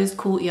enclosed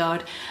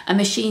courtyard, a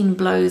machine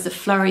blows a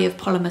flurry of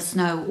polymer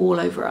snow all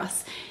over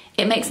us.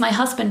 It makes my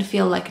husband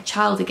feel like a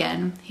child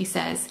again, he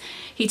says.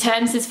 He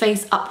turns his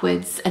face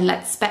upwards and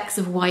lets specks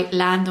of white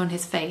land on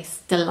his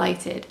face,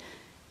 delighted.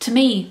 To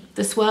me,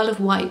 the swirl of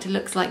white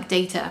looks like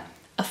data,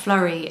 a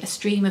flurry, a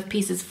stream of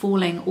pieces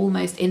falling,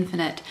 almost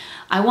infinite.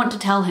 I want to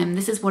tell him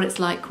this is what it's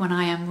like when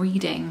I am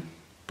reading,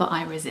 but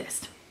I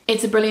resist.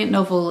 It's a brilliant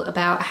novel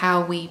about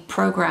how we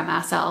program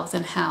ourselves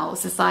and how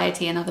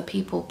society and other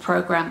people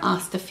program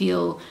us to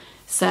feel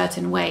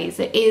certain ways.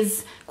 It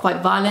is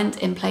quite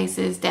violent in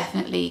places,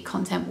 definitely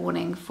content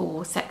warning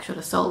for sexual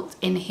assault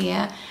in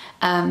here.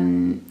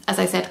 As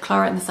I said,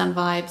 Clara and the Sun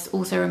vibes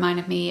also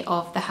reminded me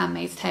of The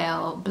Handmaid's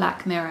Tale,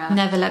 Black Mirror,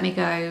 Never Let Me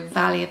Go,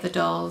 Valley of the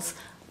Dolls.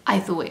 I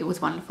thought it was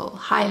wonderful.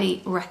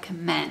 Highly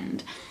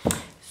recommend.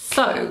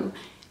 So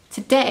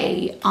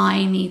today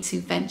I need to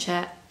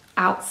venture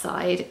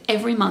outside.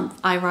 Every month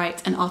I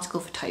write an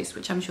article for Toast,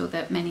 which I'm sure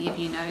that many of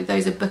you know.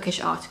 Those are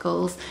bookish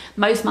articles.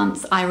 Most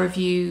months I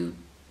review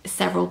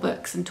several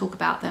books and talk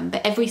about them,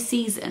 but every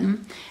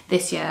season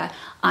this year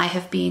I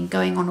have been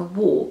going on a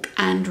walk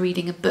and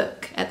reading a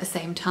book at the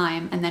same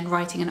time, and then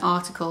writing an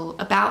article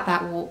about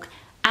that walk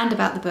and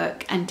about the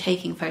book and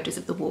taking photos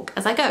of the walk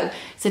as I go.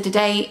 So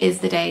today is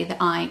the day that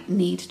I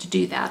need to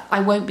do that. I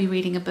won't be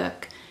reading a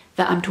book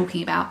that I'm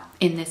talking about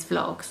in this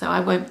vlog, so I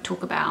won't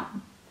talk about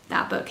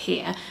that book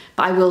here,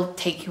 but I will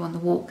take you on the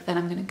walk that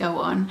I'm going to go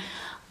on.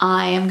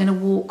 I am going to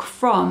walk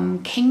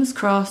from King's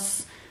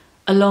Cross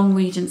along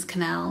Regent's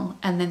Canal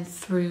and then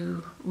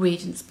through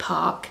Regent's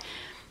Park.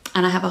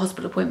 And I have a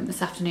hospital appointment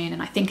this afternoon,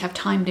 and I think I've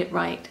timed it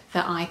right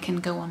that I can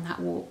go on that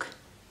walk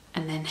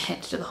and then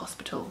head to the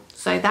hospital.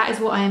 So that is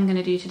what I am going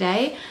to do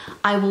today.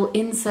 I will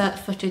insert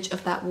footage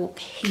of that walk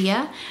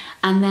here,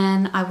 and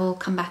then I will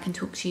come back and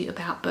talk to you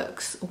about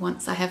books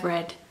once I have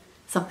read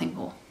something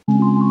more.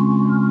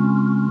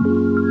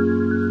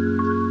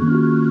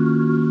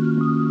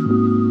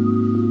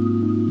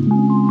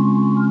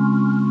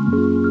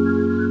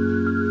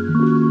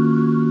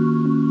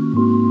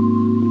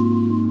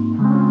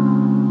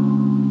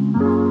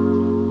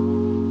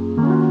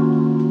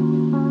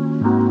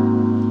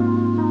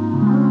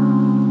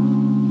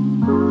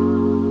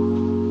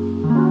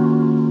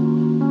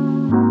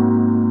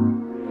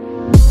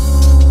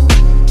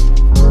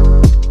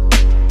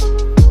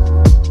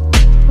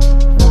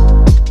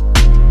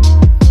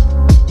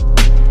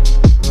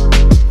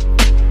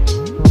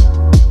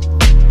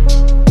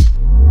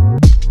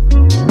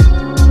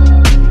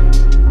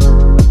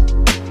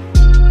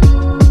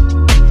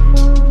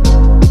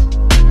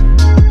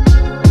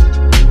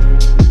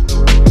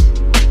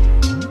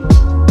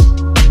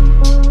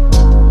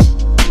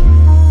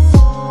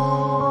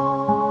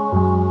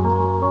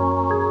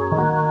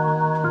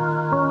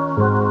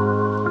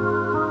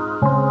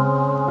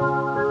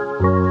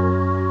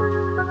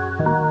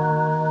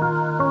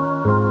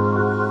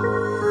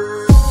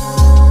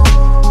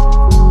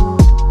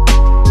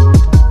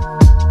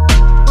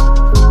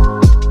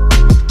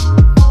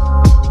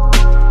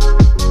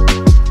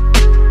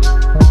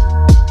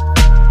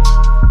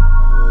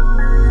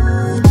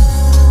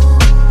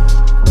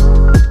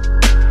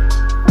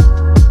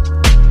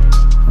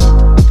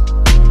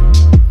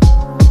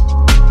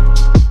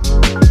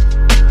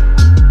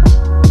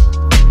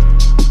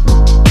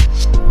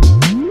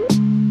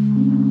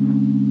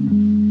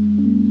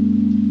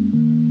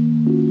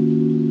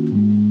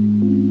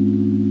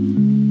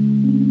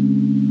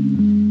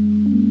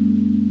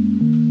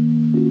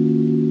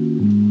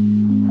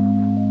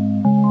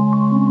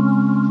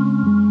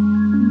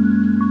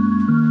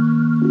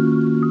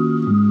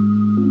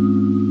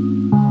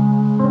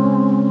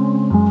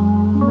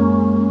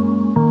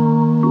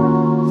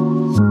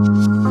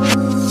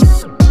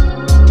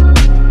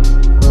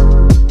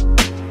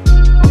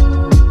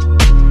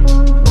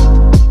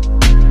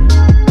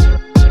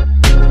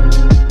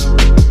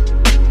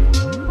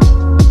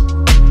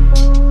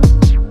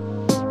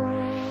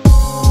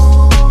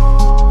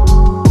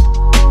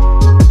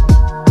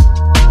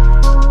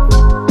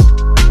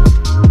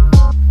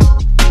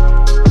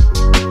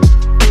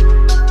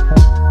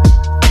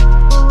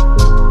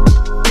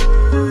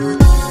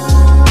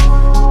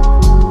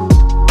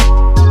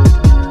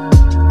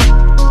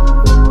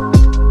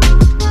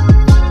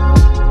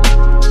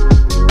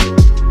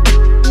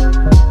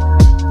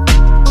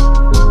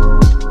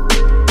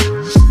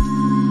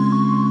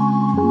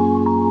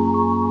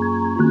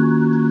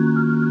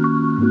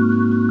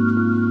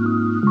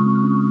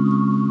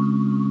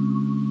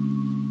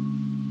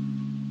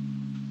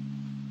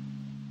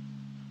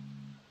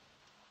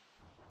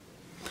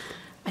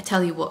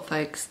 Tell you what,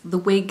 folks, the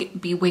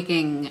wig be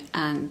wigging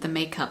and the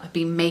makeup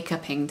be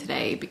makeuping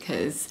today,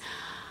 because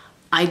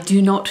I do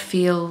not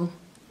feel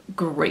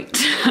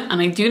great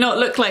and I do not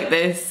look like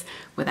this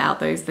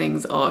without those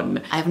things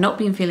on. I have not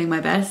been feeling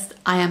my best.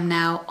 I am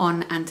now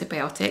on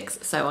antibiotics,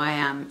 so I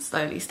am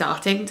slowly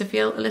starting to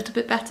feel a little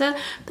bit better,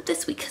 but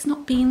this week has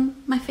not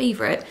been my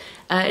favorite.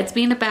 It's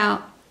been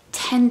about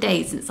 10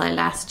 days since I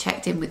last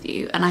checked in with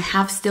you, and I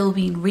have still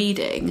been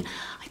reading.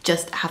 I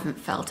just haven't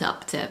felt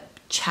up to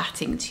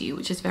chatting to you,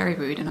 which is very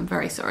rude, and I'm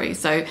very sorry.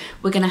 So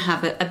we're gonna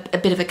have a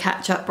bit of a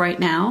catch up right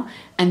now,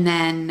 and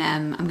then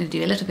I'm gonna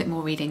do a little bit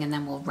more reading, and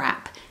then we'll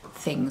wrap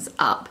things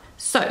up.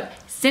 So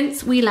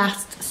since we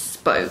last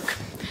spoke,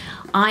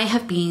 I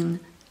have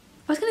been,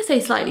 I was gonna say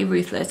slightly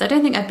ruthless. I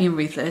don't think I've been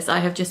ruthless. I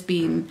have just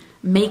been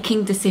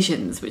making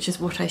decisions, which is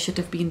what I should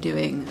have been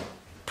doing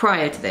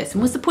prior to this,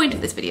 and was the point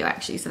of this video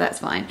actually, so that's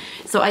fine.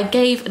 So I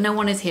gave No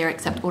One Is Here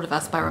Except All of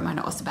Us by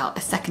Ramona Ausubel a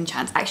second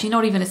chance. Actually,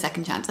 not even a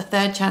second chance, a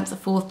third chance, a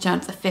fourth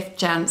chance, a fifth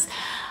chance.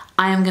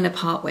 I am gonna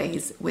part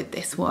ways with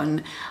this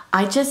one.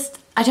 I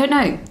don't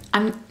know,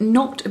 I'm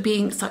not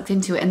being sucked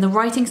into it, and the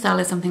writing style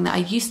is something that I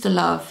used to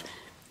love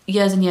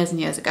years and years and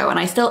years ago, and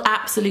I still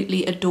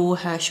absolutely adore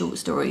her short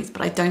stories,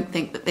 but I don't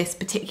think that this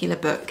particular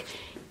book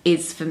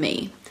is for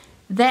me.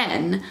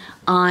 Then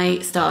I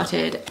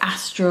started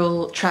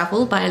Astral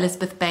Travel by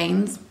Elizabeth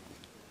Baines,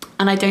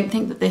 and I don't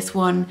think that this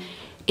one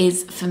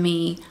is for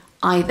me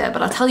either,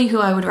 but I'll tell you who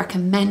I would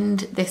recommend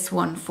this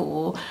one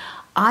for.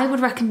 I would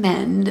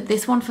recommend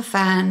this one for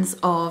fans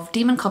of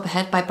Demon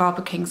Copperhead by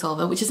Barbara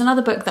Kingsolver, which is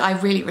another book that I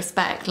really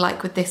respect,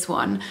 like with this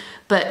one,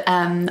 but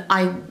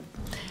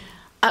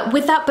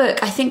With that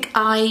book, I think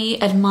I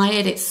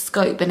admired its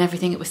scope and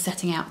everything it was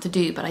setting out to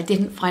do, but I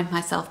didn't find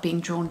myself being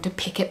drawn to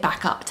pick it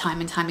back up time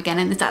and time again,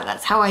 and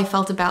that's how I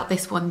felt about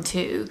this one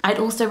too. I'd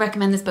also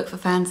recommend this book for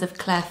fans of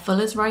Claire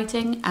Fuller's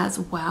writing as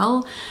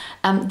well.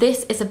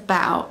 This is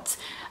about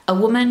a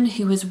woman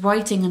who is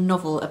writing a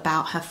novel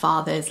about her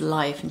father's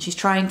life, and she's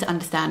trying to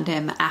understand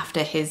him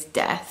after his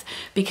death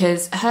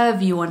because her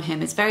view on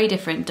him is very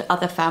different to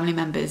other family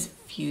members'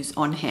 views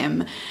on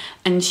him,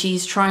 and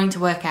she's trying to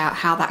work out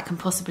how that can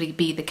possibly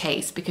be the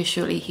case because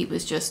surely he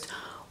was just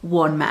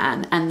one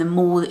man. And the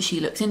more that she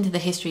looks into the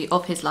history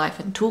of his life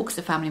and talks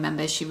to family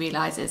members, she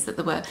realizes that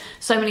there were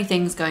so many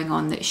things going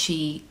on that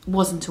she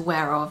wasn't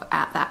aware of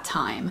at that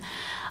time.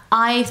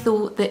 I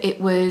thought that it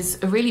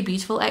was a really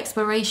beautiful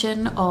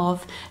exploration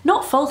of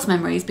not false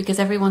memories, because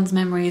everyone's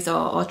memories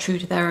are true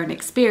to their own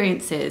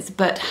experiences,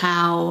 but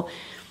how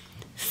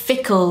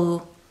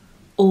fickle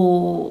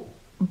or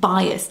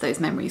biased those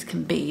memories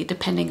can be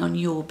depending on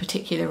your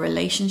particular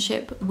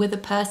relationship with a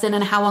person,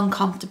 and how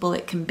uncomfortable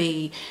it can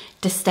be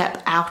to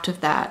step out of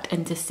that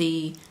and to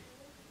see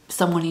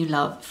someone you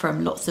love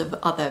from lots of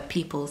other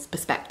people's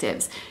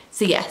perspectives.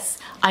 So yes,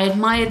 I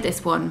admired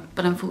this one,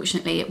 but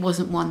unfortunately it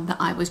wasn't one that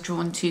I was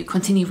drawn to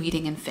continue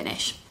reading and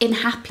finish. In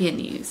happier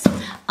news,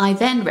 I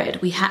then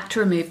read We Had to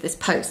Remove This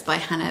Post by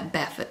Hanna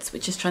Bervoets,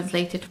 which is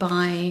translated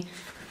by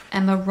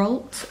Emma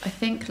Rolt, I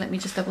think. Let me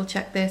just double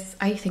check this.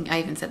 I think I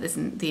even said this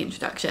in the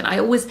introduction. I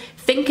always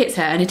think it's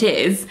her, and it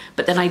is,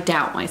 but then I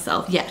doubt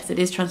myself. Yes, it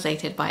is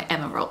translated by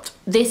Emma Rolt.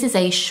 This is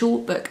a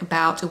short book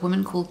about a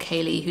woman called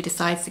Kaylee who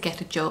decides to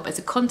get a job as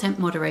a content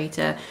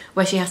moderator,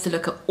 where she has to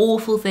look at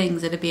awful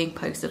things that are being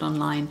posted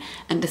online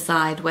and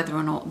decide whether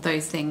or not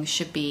those things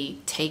should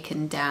be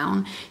taken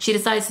down. She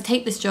decides to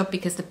take this job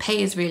because the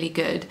pay is really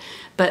good,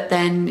 but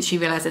then she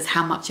realizes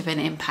how much of an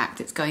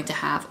impact it's going to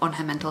have on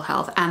her mental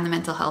health and the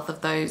mental health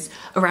of those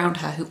around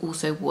her who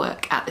also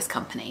work at this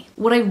company.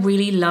 What I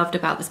really loved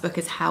about this book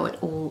is how it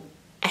all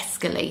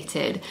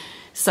escalated.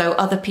 So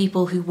other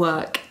people who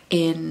work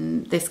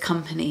in this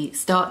company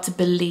start to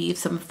believe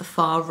some of the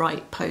far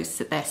right posts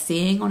that they're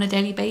seeing on a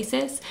daily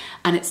basis,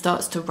 and it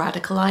starts to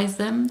radicalize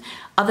them.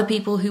 Other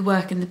people who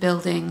work in the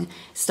building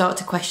start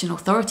to question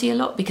authority a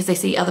lot because they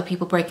see other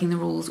people breaking the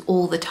rules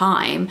all the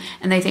time,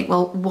 and they think,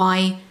 well,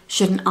 why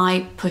shouldn't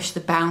I push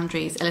the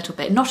boundaries a little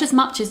bit? Not as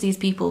much as these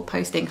people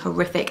posting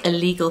horrific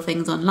illegal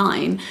things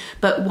online,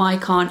 but why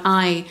can't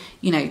I,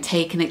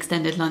 take an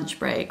extended lunch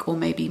break or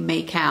maybe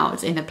make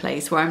out in a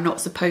place where I'm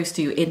not supposed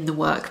to in the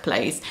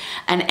workplace?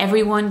 And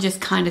everyone just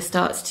kind of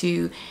starts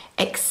to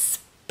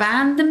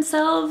expand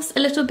themselves a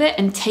little bit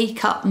and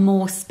take up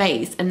more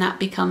space, and that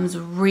becomes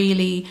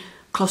really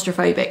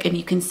claustrophobic, and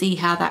you can see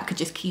how that could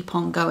just keep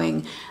on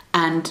going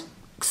and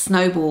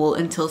snowball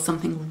until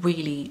something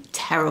really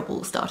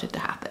terrible started to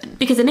happen.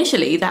 Because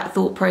initially that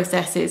thought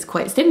process is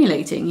quite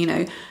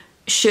stimulating,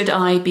 should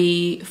I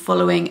be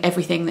following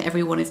everything that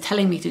everyone is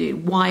telling me to do?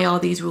 Why are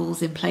these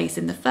rules in place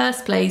in the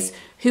first place?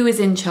 Who is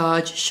in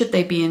charge? Should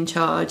they be in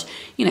charge?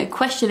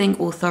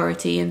 Questioning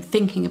authority and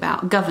thinking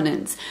about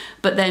governance.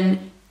 But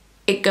then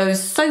it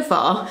goes so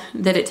far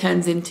that it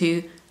turns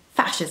into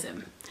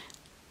fascism.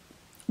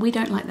 We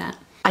don't like that.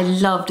 I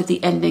loved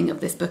the ending of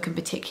this book in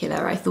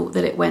particular. I thought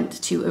that it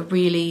went to a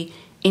really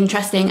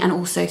interesting and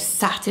also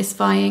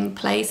satisfying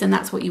place, and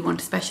that's what you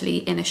want, especially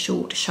in a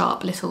short,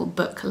 sharp little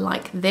book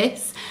like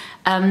this.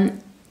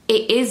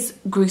 It is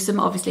gruesome,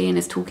 obviously, and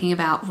is talking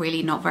about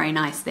really not very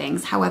nice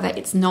things. However,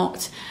 it's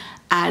not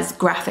as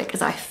graphic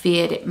as I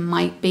feared it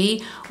might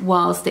be.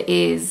 Whilst it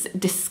is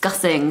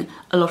discussing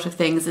a lot of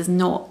things, there's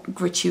not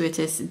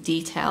gratuitous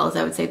details.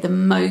 I would say the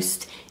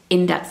most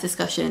in-depth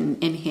discussion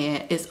in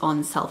here is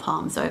on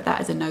self-harm, so if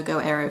that is a no-go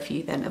area for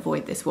you, then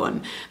avoid this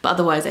one. But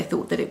otherwise, I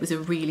thought that it was a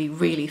really,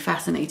 really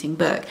fascinating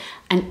book.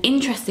 And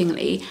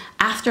interestingly,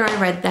 after I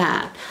read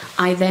that,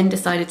 I then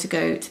decided to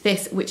go to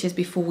this, which is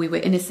Before We Were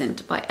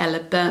Innocent by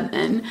Ella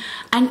Berman.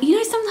 And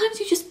sometimes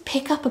you just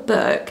pick up a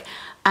book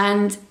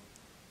and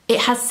it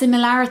has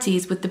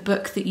similarities with the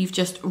book that you've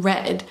just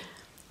read,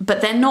 but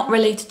they're not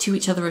related to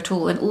each other at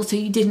all. And also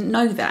you didn't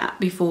know that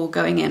before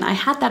going in. I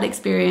had that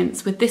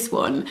experience with this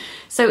one.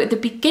 So at the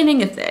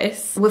beginning of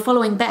this, we're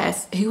following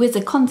Bess, who is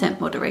a content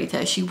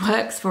moderator. She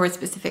works for a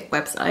specific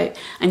website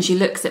and she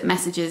looks at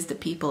messages that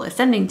people are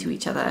sending to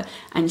each other,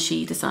 and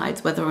she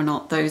decides whether or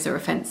not those are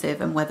offensive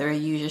and whether a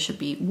user should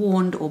be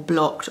warned or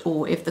blocked,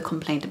 or if the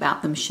complaint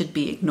about them should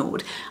be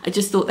ignored. I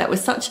just thought that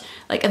was such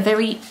a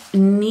very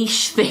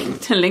niche thing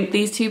to link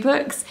these two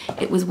books.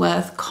 It was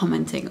worth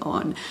commenting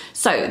on.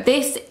 So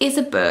this is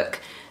a book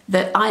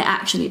that I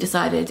actually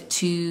decided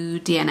to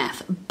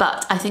DNF,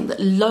 but I think that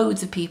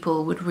loads of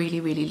people would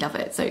really, really love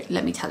it. So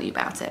let me tell you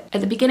about it.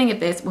 At the beginning of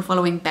this, we're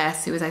following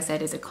Bess, who, as I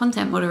said, is a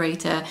content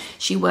moderator.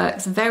 She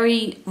works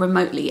very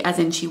remotely, as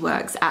in she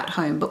works at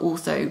home, but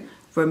also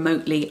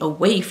remotely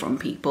away from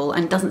people,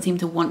 and doesn't seem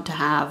to want to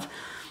have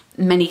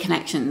many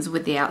connections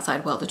with the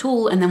outside world at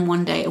all. And then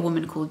one day a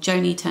woman called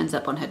Joni turns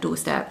up on her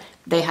doorstep.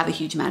 They have a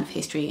huge amount of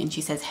history and she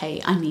says,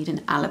 hey, I need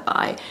an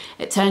alibi.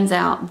 It turns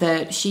out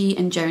that she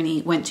and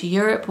Joni went to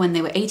Europe when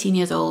they were 18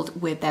 years old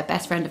with their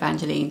best friend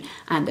Evangeline,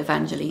 and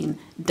Evangeline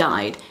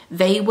died.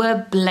 They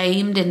were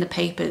blamed in the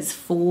papers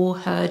for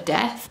her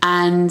death,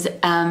 and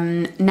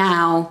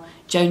now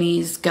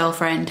Joni's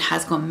girlfriend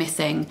has gone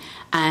missing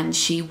and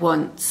she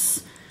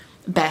wants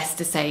Bess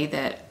to say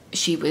that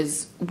she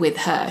was with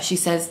her. She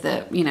says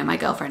that, you know, my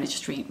girlfriend is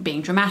just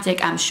being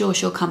dramatic. I'm sure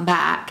she'll come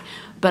back,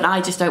 but I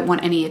just don't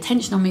want any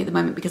attention on me at the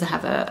moment because I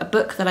have a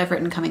book that I've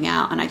written coming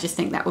out, and I just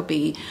think that would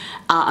be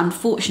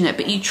unfortunate.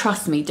 But you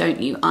trust me,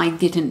 don't you? I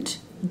didn't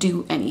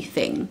do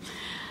anything.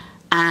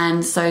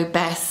 And so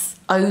Bess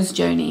owes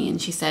Joni and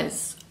she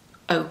says,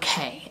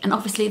 okay. And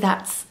obviously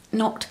that's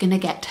not gonna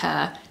get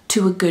her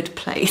to a good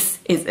place,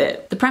 is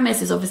it? The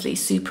premise is obviously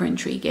super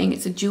intriguing.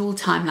 It's a dual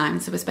timeline,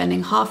 so we're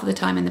spending half of the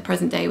time in the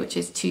present day, which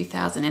is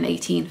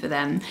 2018 for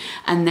them,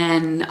 and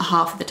then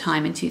half of the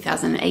time in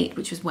 2008,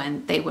 which was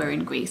when they were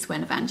in Greece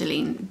when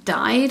Evangeline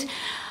died.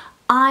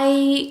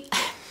 I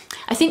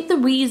think the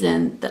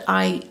reason that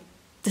I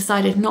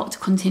decided not to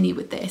continue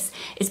with this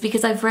is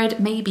because I've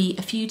read maybe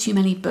a few too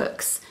many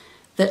books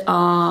that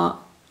are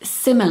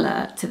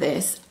similar to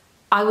this.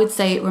 I would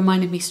say it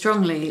reminded me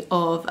strongly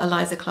of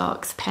Eliza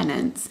Clark's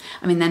Penance.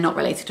 I mean, they're not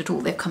related at all.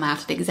 They've come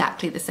out at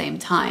exactly the same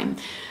time.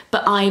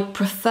 But I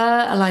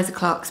prefer Eliza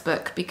Clark's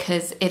book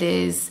because it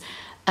is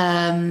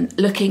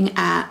looking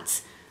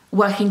at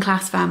working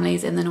class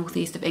families in the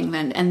northeast of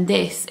England, and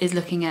this is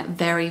looking at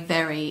very,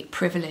 very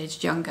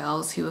privileged young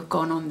girls who have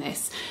gone on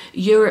this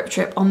Europe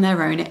trip on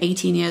their own at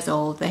 18 years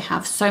old. They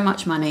have so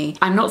much money.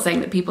 I'm not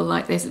saying that people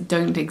like this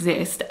don't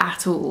exist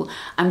at all.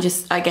 I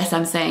guess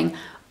I'm saying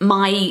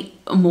my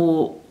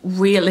more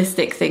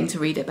realistic thing to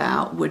read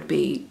about would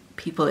be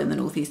people in the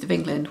northeast of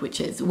England, which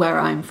is where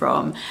I'm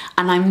from,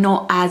 and I'm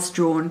not as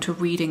drawn to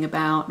reading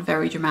about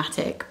very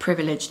dramatic,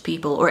 privileged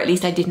people, or at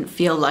least I didn't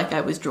feel like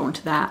I was drawn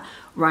to that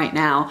right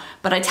now.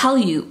 But I tell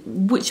you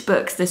which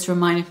books this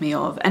reminded me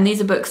of, and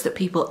these are books that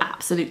people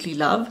absolutely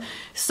love,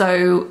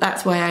 so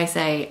that's why I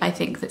say I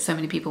think that so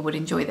many people would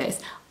enjoy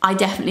this. I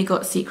definitely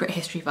got Secret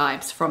History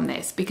vibes from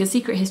this, because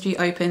Secret History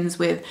opens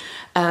with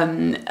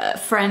a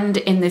friend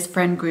in this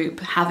friend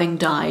group having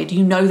died.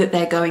 You know that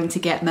they're going to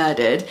get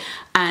murdered,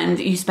 and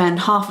you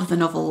spend half of the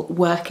novel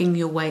working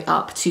your way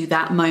up to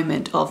that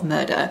moment of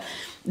murder.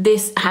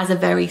 This has a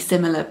very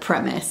similar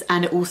premise,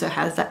 and it also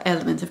has that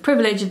element of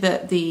privilege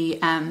that the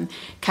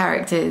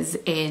characters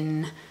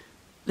in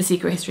The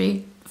Secret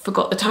History,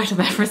 forgot the title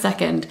there for a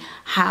second,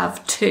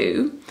 have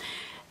too.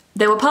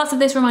 There were parts of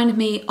this reminded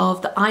me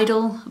of The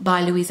Idol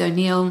by Louise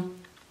O'Neill.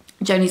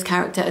 Joni's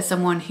character is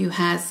someone who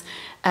has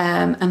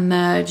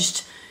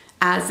emerged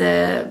as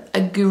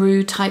a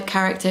guru type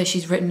character.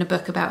 She's written a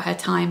book about her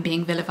time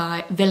being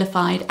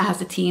vilified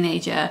as a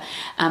teenager,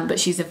 but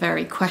she's a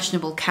very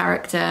questionable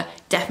character.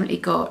 Definitely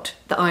got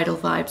the Idol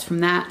vibes from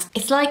that.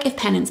 It's like if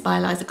Penance by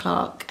Eliza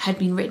Clark had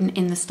been written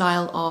in the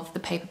style of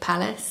The Paper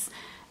Palace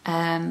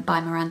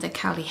by Miranda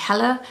Cowley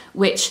Heller,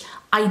 which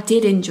I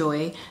did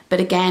enjoy, but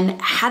again,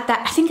 had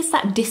that, I think it's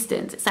that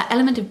distance, it's that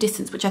element of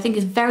distance, which I think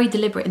is very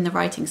deliberate in the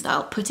writing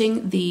style,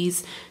 putting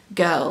these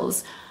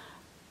girls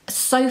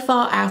so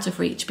far out of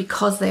reach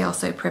because they are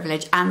so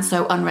privileged and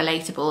so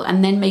unrelatable,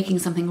 and then making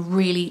something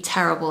really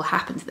terrible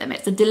happen to them.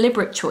 It's a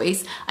deliberate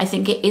choice. I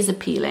think it is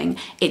appealing.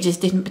 It just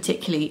didn't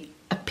particularly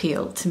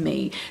appeal to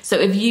me. So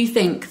if you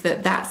think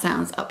that that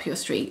sounds up your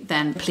street,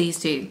 then please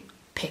do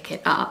pick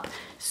it up.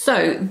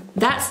 So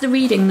that's the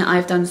reading that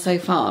I've done so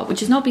far, which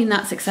has not been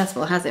that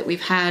successful, has it?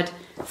 We've had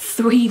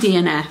 3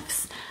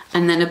 DNFs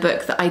and then a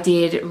book that I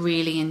did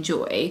really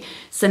enjoy.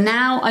 So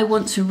now I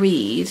want to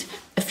read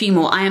a few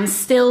more. I am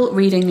still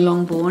reading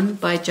Longbourn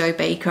by Jo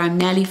Baker. I'm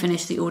nearly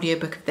finished the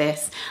audiobook of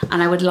this,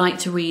 and I would like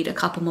to read a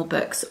couple more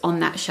books on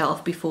that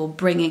shelf before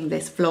bringing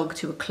this vlog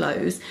to a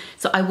close.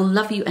 So I will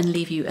love you and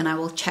leave you, and I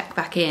will check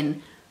back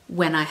in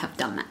when I have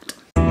done that.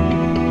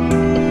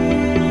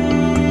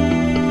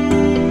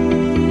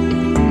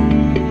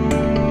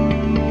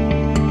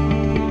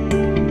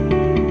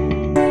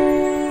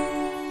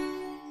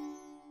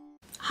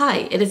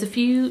 Hi, it is a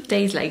few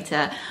days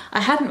later.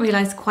 I hadn't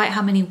realised quite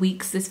how many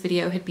weeks this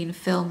video had been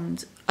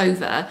filmed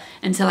over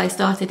until I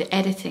started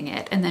editing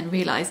it, and then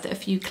realised that a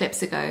few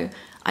clips ago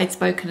I'd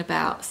spoken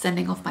about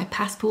sending off my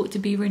passport to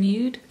be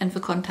renewed, and for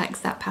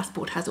context that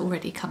passport has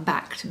already come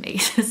back to me.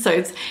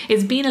 So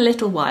it's been a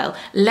little while.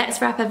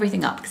 Let's wrap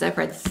everything up because I've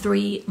read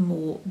 3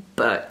 more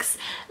books.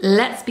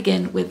 Let's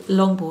begin with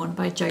Longbourn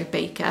by Jo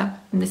Baker,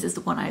 and this is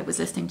the one I was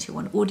listening to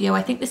on audio.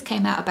 I think this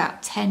came out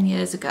about 10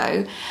 years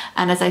ago,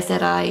 and as I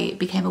said, I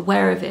became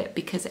aware of it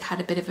because it had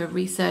a bit of a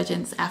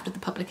resurgence after the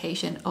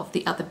publication of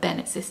The Other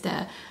Bennet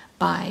Sister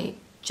by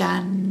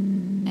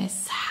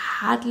Janice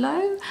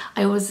Hadlow.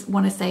 I always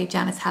want to say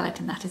Janice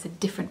Hallett, and that is a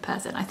different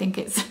person. I think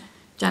it's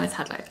Janice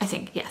Hadlow, I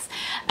think, yes.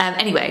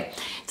 Anyway,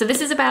 so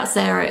this is about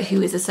Sarah,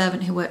 who is a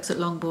servant who works at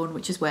Longbourn,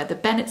 which is where the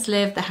Bennets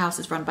live. The house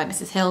is run by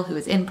Mrs. Hill, who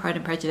is in Pride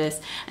and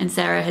Prejudice, and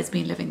Sarah has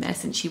been living there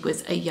since she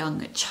was a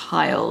young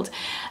child.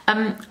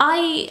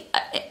 I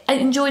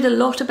enjoyed a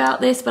lot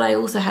about this, but I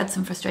also had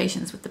some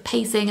frustrations with the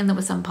pacing, and there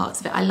were some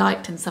parts of it I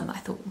liked and some that I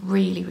thought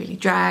really, really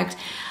dragged.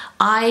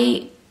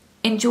 I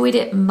enjoyed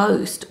it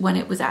most when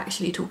it was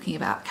actually talking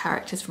about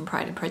characters from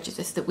Pride and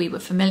Prejudice that we were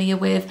familiar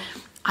with.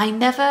 I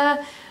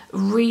never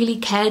really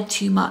cared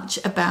too much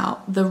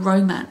about the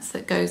romance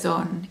that goes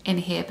on in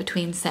here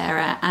between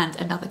Sarah and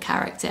another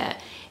character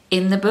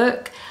in the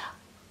book.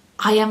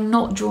 I am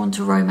not drawn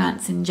to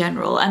romance in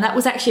general, and that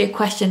was actually a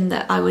question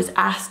that I was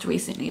asked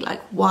recently,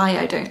 like why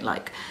I don't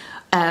like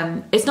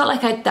it's not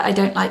like that I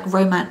don't like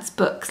romance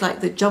books, like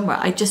the genre.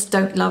 I just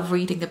don't love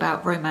reading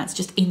about romance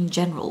just in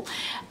general,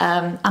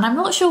 and I'm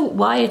not sure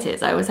why it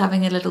is. I was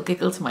having a little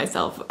giggle to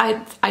myself.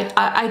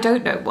 I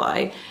don't know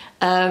why,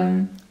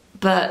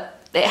 but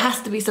it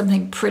has to be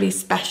something pretty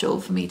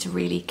special for me to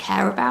really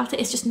care about it.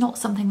 It's just not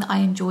something that I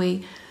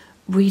enjoy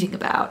reading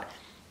about.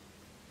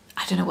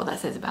 I don't know what that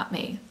says about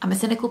me. I'm a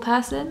cynical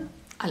person.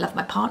 I love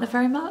my partner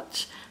very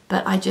much,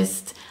 but I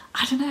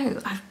don't know,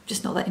 I'm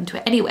just not that into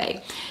it.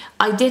 Anyway,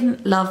 I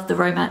didn't love the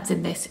romance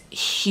in this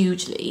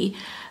hugely.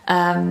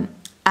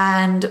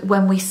 And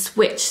when we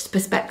switched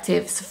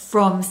perspectives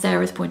from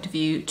Sarah's point of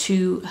view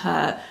to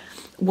her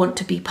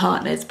want-to-be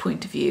partner's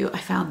point of view, I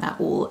found that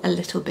all a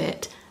little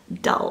bit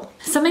dull.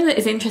 Something that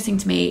is interesting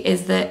to me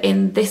is that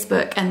in this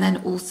book, and then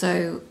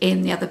also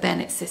in the other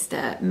Bennet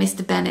sister,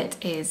 Mr. Bennet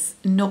is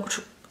not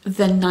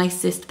the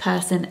nicest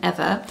person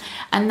ever,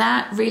 and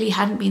that really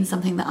hadn't been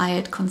something that I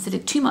had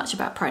considered too much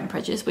about Pride and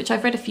Prejudice, which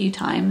I've read a few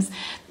times.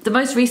 The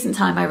most recent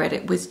time I read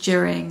it was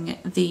during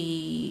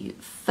the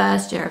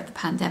first year of the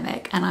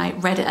pandemic, and I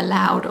read it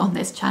aloud on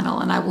this channel,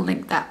 and I will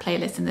link that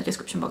playlist in the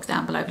description box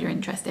down below if you're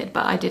interested.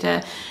 But I did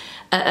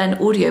an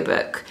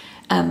audiobook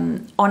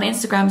on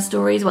Instagram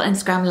stories, well,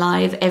 Instagram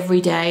Live.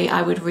 Every day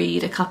I would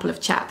read a couple of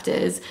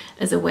chapters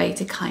as a way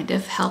to kind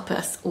of help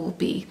us all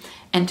be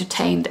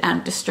entertained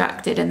and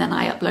distracted, and then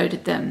I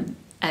uploaded them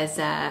as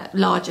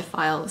larger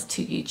files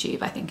to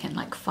YouTube, I think in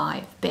like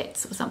 5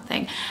 bits or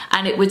something.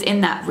 And it was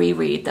in that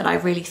reread that I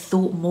really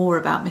thought more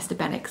about Mr.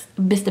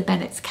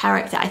 Bennet's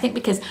character. I think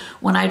because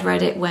when I'd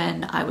read it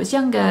when I was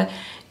younger,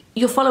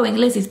 you're following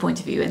Lizzie's point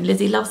of view, and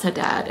Lizzie loves her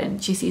dad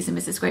and she sees him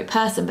as this great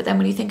person, but then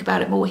when you think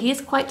about it more, he is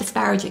quite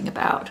disparaging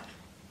about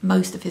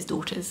most of his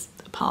daughters,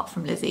 apart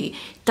from Lizzie.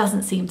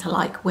 Doesn't seem to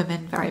like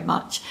women very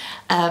much,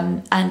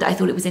 and I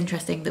thought it was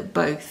interesting that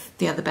both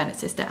the other Bennet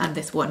sister and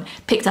this one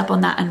picked up on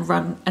that and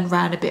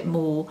ran a bit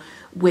more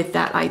with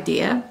that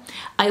idea.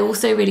 I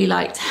also really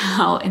liked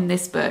how in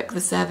this book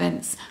the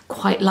servants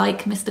quite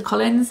like Mr.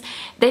 Collins.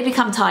 They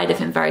become tired of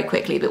him very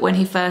quickly, but when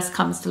he first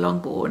comes to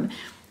Longbourn,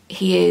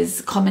 he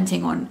is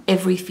commenting on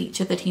every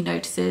feature that he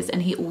notices,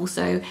 and he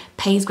also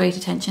pays great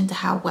attention to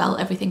how well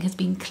everything has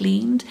been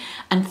cleaned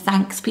and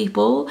thanks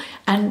people,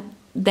 and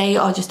they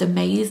are just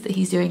amazed that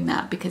he's doing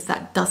that because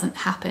that doesn't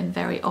happen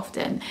very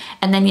often.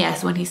 And then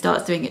yes, when he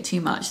starts doing it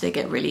too much, they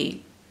get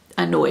really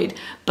annoyed,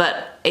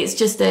 but it's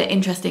just an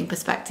interesting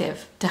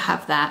perspective to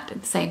have that in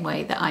the same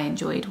way that I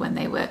enjoyed when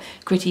they were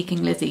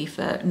critiquing Lizzie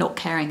for not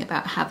caring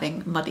about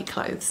having muddy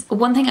clothes.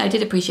 One thing I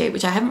did appreciate,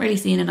 which I haven't really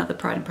seen in other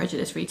Pride and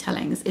Prejudice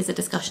retellings, is a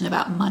discussion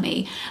about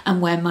money and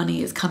where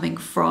money is coming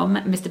from,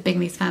 Mr.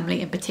 Bingley's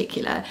family in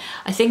particular.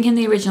 I think in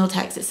the original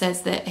text it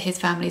says that his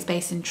family is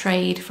based in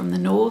trade from the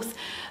north,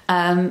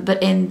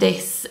 but in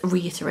this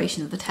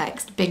reiteration of the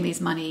text,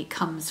 Bingley's money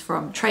comes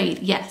from trade,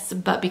 yes,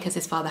 but because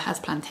his father has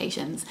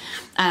plantations,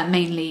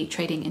 mainly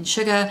trading in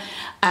sugar,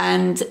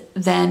 and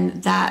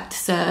then that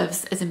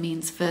serves as a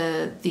means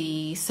for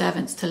the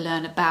servants to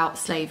learn about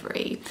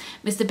slavery.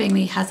 Mr.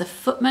 Bingley has a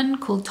footman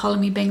called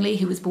Ptolemy Bingley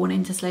who was born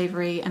into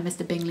slavery, and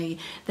Mr. Bingley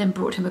then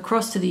brought him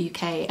across to the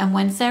UK, and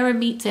when Sarah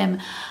meets him,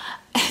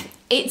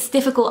 it's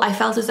difficult. I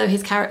felt as though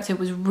his character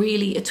was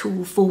really a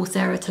tool for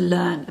Sarah to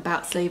learn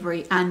about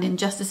slavery and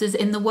injustices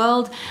in the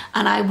world,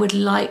 and I would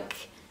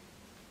like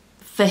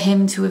for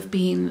him to have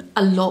been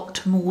a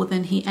lot more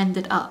than he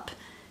ended up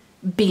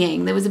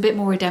being. There was a bit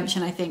more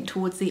redemption, I think,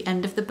 towards the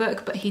end of the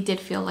book, but he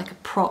did feel like a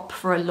prop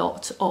for a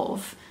lot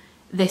of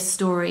this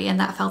story, and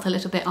that felt a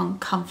little bit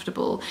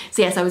uncomfortable.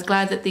 So yes, I was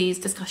glad that these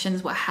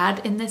discussions were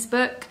had in this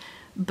book,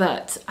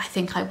 but I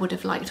think I would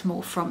have liked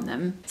more from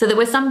them. So there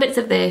were some bits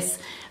of this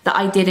that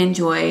I did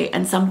enjoy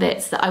and some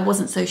bits that I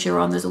wasn't so sure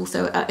on. There's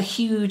also a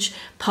huge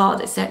part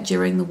that's set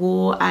during the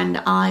war,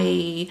 and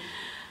I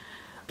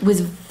was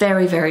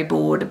very, very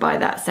bored by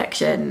that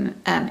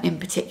section in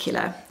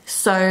particular.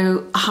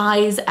 So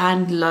highs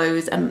and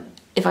lows, and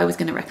if I was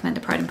going to recommend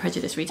a Pride and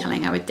Prejudice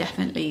retelling, I would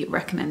definitely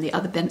recommend the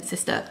other Bennet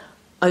sister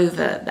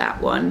over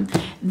that one.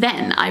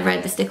 Then I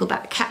read The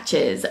Stickleback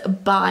Catches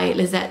by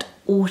Lisette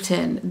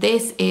Auton.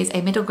 This is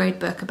a middle grade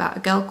book about a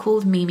girl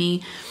called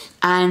Mimi,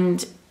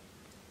 and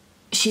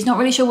she's not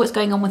really sure what's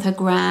going on with her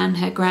gran.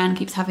 Her gran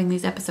keeps having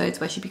these episodes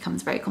where she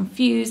becomes very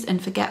confused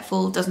and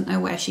forgetful, doesn't know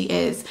where she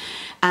is,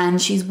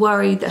 and she's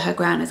worried that her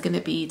gran is going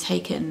to be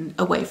taken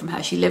away from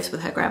her. She lives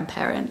with her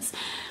grandparents.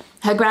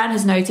 Her gran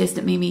has noticed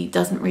that Mimi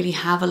doesn't really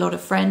have a lot of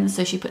friends,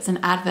 so she puts an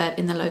advert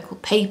in the local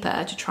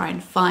paper to try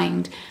and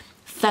find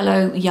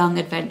fellow young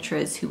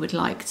adventurers who would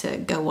like to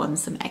go on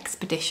some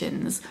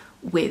expeditions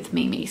with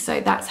Mimi. So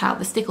that's how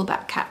the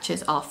Stickleback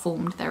catchers are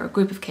formed. They're a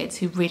group of kids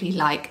who really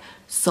like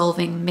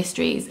solving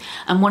mysteries.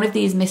 And one of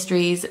these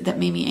mysteries that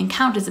Mimi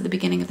encounters at the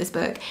beginning of this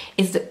book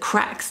is that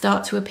cracks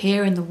start to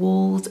appear in the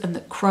walls and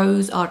that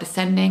crows are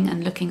descending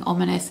and looking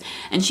ominous.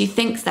 And she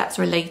thinks that's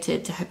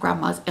related to her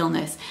grandma's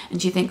illness.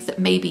 And she thinks that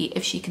maybe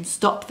if she can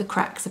stop the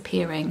cracks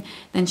appearing,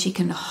 then she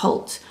can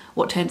halt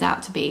what turns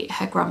out to be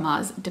her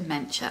grandma's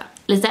dementia.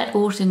 Lisette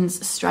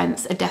Auton's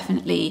strengths are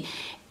definitely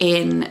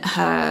in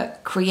her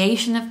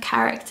creation of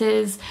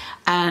characters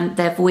and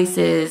their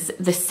voices,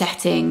 the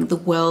setting, the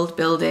world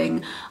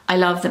building. I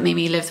love that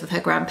Mimi lives with her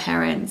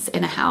grandparents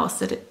in a house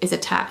that is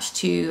attached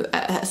to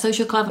a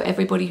social club.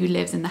 Everybody who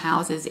lives in the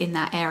houses in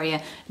that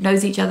area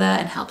knows each other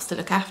and helps to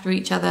look after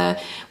each other.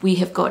 We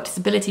have got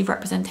disability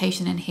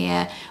representation in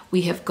here.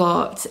 We have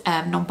got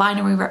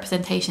non-binary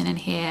representation in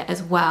here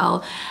as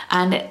well.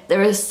 And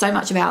there is so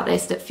much about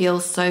this that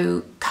feels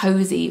so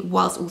cozy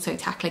whilst also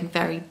tackling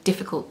very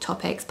difficult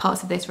topics.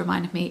 Parts of this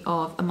reminded me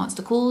of A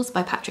Monster Calls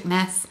by Patrick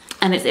Ness.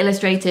 And it's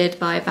illustrated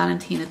by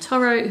Valentina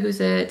Toro, who's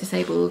a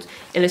disabled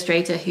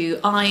illustrator who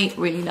I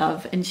really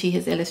love, and she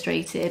has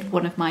illustrated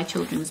one of my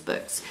children's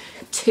books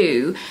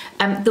too.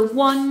 The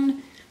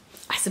one,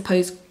 I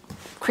suppose,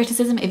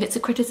 criticism, if it's a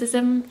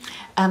criticism,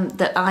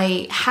 that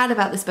I had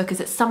about this book is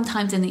that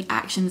sometimes in the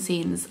action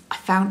scenes I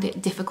found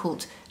it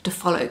difficult to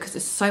follow because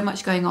there's so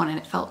much going on and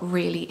it felt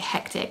really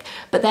hectic.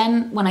 But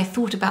then when I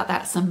thought about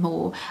that some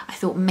more, I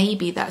thought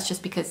maybe that's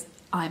just because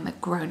I'm a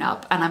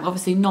grown-up and I'm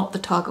obviously not the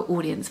target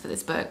audience for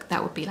this book.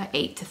 That would be like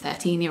 8 to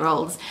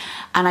 13-year-olds,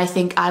 and I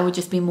think I would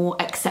just be more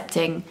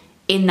accepting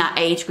in that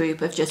age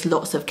group of just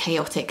lots of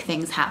chaotic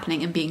things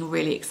happening and being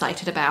really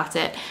excited about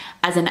it.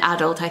 As an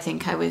adult, I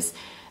think I was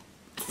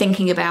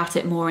thinking about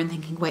it more and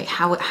thinking, wait,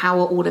 how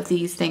are all of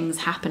these things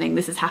happening?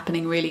 This is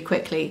happening really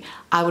quickly.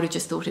 I would have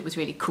just thought it was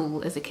really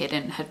cool as a kid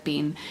and had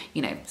been,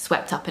 you know,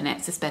 swept up in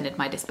it, suspended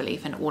my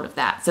disbelief and all of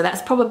that. So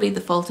that's probably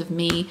the fault of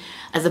me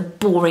as a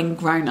boring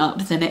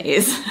grown-up than it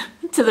is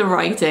to the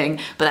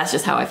writing, but that's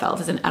just how I felt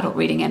as an adult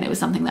reading it. And it was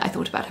something that I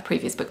thought about her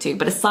previous book too.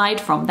 But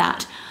aside from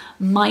that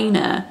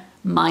minor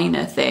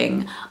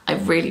thing, I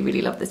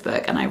really loved this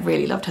book, and I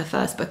really loved her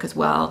first book as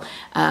well.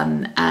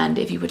 And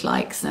if you would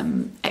like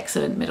some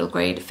excellent middle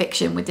grade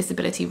fiction with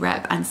disability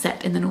rep and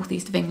set in the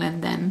northeast of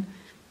England, then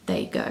there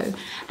you go.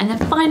 And then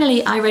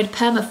finally I read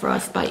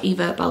Permafrost by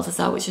Eva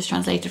Baltasar, which is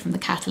translated from the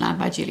Catalan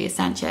by Julia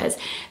Sanchez.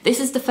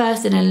 This is the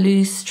first in a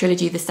loose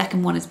trilogy. The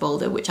second one is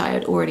Boulder, which I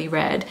had already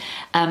read.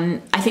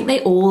 I think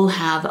they all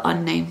have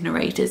unnamed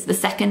narrators. The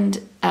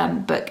second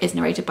book is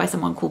narrated by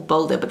someone called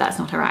Boulder, but that's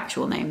not her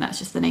actual name. That's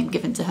just the name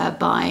given to her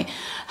by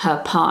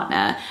her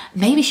partner.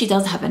 Maybe she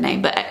does have a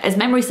name, but as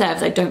memory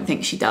serves, I don't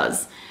think she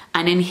does.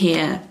 And in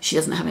here, she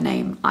doesn't have a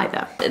name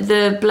either.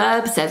 The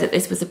blurb says that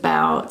this was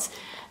about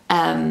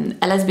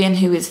a lesbian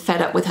who is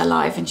fed up with her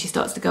life, and she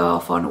starts to go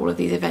off on all of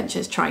these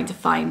adventures trying to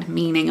find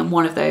meaning, and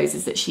one of those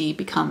is that she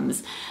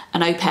becomes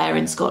an au pair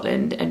in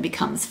Scotland and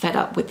becomes fed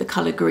up with the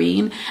colour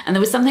green. And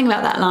there was something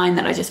about that line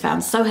that I just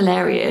found so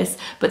hilarious,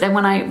 but then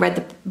when I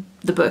read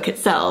the book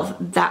itself,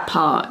 that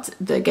part,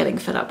 the getting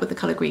fed up with the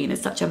colour green, is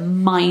such a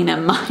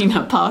minor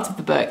part of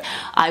the book.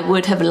 I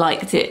would have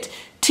liked it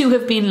to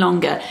have been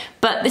longer,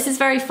 but this is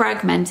very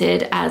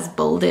fragmented, as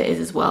Boulder is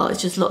as well.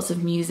 It's just lots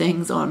of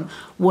musings on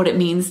what it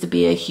means to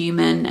be a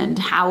human and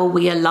how are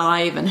we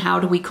alive and how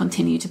do we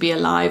continue to be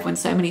alive when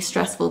so many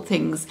stressful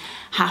things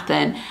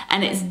happen.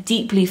 And it's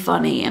deeply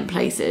funny in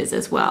places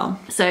as well.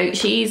 So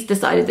she's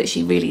decided that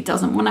she really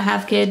doesn't want to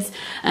have kids,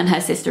 and her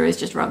sister has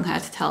just rung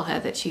her to tell her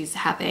that she's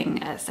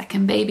having a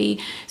second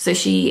baby. So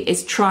she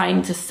is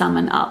trying to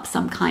summon up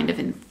some kind of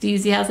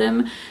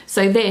enthusiasm.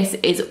 So this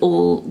is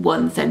all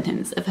one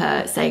sentence of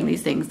her saying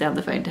these things down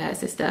the phone to her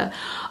sister.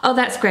 Oh,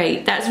 that's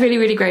great. That's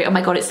really great. Oh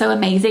my God, it's so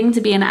amazing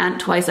to be an ant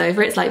twice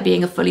over. It's like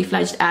being a fully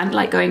fledged ant,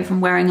 like going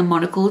from wearing a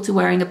monocle to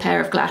wearing a pair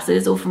of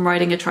glasses, or from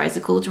riding a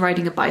tricycle to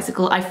riding a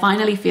bicycle. I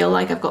finally feel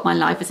like I've got my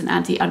life as an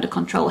auntie under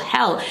control.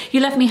 Hell, you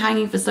left me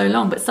hanging for so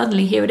long, but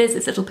suddenly here it is,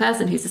 this little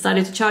person who's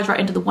decided to charge right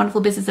into the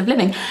wonderful business of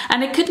living.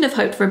 And I couldn't have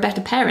hoped for a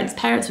better parents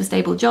with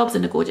stable jobs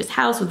and a gorgeous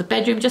house with a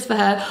bedroom just for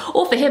her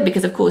or for him,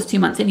 because of course 2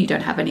 months in you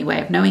don't have any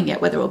way of knowing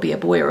yet whether it'll be a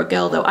boy or a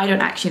girl, though I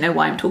don't actually know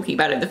why I'm talking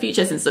about it in the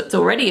future, since it's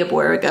already a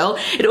boy or a girl.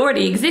 It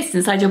already exists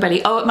inside your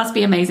belly. Oh, it must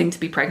be amazing to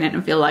be pregnant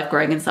and feel life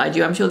growing inside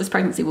you. I'm sure this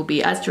pregnancy will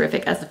be as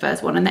terrific as the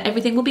first one, and that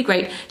everything will be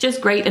great,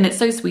 just great. And it's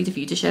so sweet of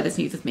you to share this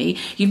news with me.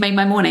 You've made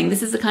my morning.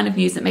 This is the kind of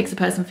news that makes a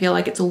person feel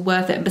like it's all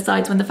worth it. And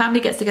besides, when the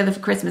family gets together for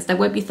Christmas, there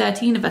won't be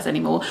 13 of us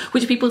anymore,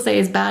 which people say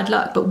is bad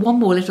luck, but one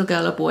more little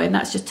girl or boy, and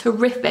that's just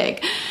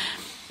terrific.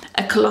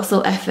 a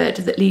colossal effort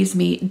that leaves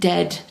me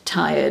dead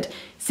tired.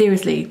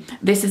 Seriously,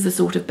 this is the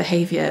sort of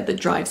behaviour that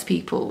drives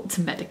people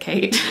to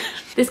medicate.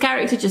 This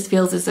character just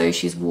feels as though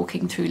she's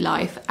walking through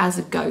life as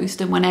a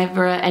ghost, and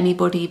whenever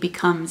anybody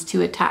becomes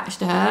too attached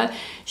to her,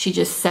 she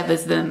just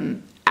severs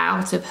them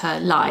out of her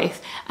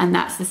life. And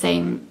that's the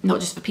same, not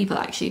just for people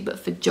actually, but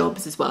for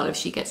jobs as well. If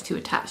she gets too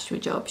attached to a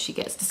job, she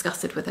gets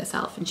disgusted with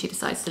herself and she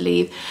decides to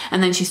leave.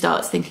 And then she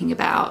starts thinking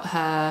about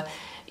her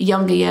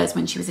younger years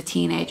when she was a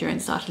teenager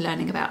and started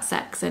learning about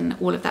sex and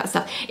all of that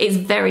stuff. It's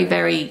very,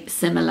 very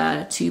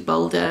similar to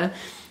Boulder.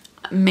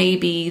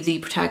 Maybe the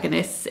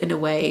protagonists in a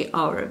way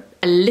are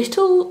a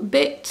little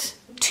bit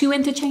too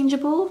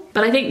interchangeable,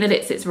 but I think that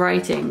it's its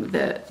writing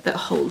that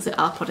holds it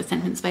up on a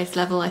sentence-based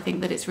level. I think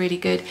that it's really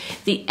good.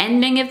 The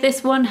ending of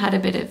this one had a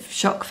bit of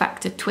shock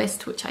factor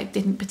twist, which I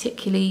didn't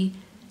particularly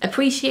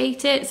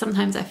appreciate it.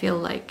 Sometimes I feel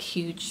like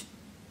huge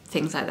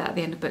things like that at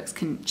the end of books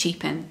can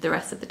cheapen the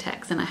rest of the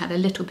text, and I had a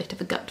little bit of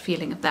a gut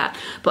feeling of that.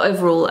 But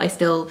overall, I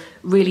still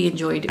really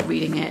enjoyed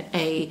reading it.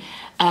 A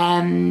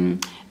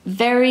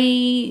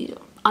very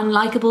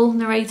unlikable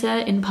narrator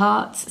in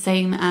parts,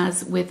 same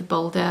as with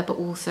Boulder, but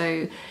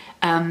also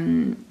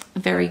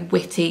very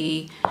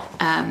witty,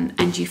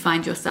 and you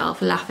find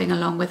yourself laughing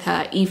along with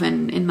her,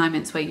 even in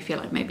moments where you feel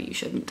like maybe you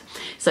shouldn't.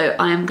 So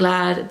I am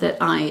glad that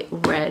I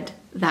read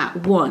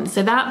that one.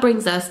 So that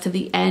brings us to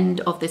the end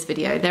of this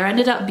video. There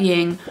ended up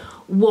being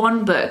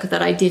one book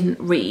that I didn't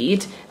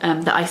read,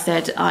 that I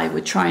said I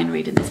would try and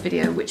read in this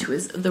video, which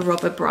was The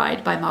Robber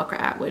Bride by Margaret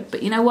Atwood.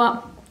 But you know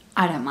what?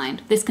 I don't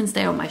mind. This can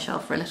stay on my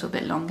shelf for a little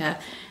bit longer.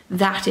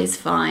 That is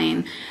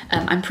fine.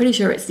 I'm pretty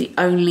sure it's the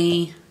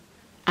only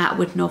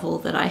Atwood novel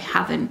that I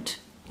haven't,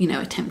 you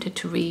know, attempted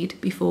to read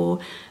before.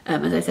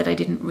 As I said, I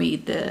didn't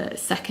read the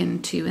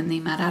second two in the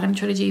Mad Adam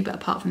trilogy, but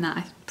apart from that,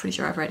 I'm pretty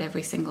sure I've read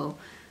every single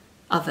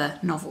other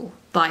novel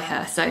by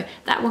her. So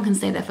that one can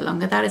stay there for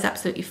longer. That is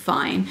absolutely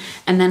fine.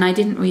 And then I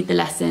didn't read The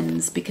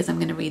Lessons because I'm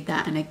going to read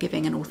that in a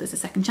Giving an Authors a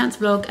Second Chance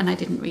vlog. And I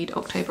didn't read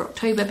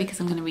October because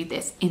I'm going to read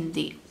this in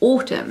the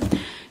autumn.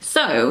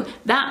 So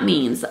that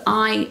means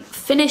I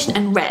finished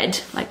and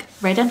read, like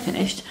read and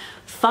finished,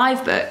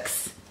 5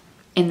 books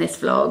in this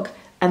vlog,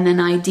 and then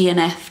I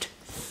DNF'd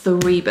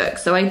 3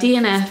 books. So I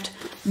DNF'd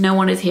No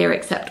One Is Here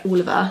Except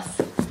All of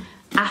Us,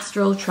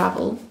 Astral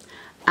Travel,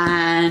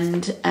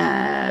 and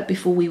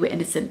Before We Were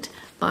Innocent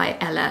by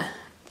Ella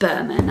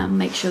Berman. I'll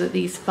make sure that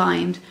these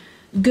find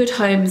good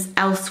homes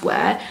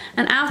elsewhere.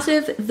 And out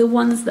of the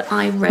ones that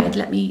I read,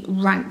 let me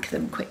rank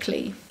them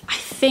quickly. I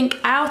think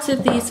out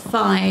of these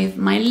 5,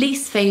 my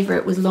least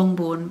favourite was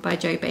Longbourn by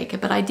Jo Baker,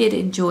 but I did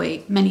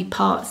enjoy many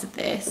parts of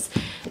this.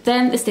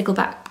 Then The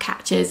Stickleback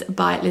Catchers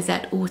by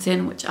Lisette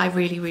Auton, which I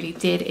really, really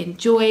did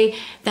enjoy.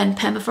 Then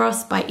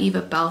Permafrost by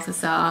Eva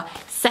Baltasar.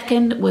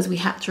 Second was We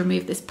Had to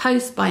Remove This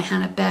Post by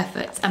Hanna.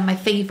 And my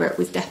favourite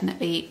was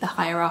definitely The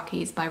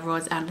Hierarchies by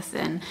Ros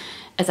Anderson.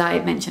 As I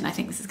mentioned, I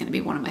think this is going to be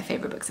one of my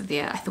favourite books of the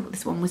year. I thought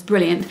this one was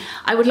brilliant.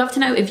 I would love to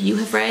know if you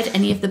have read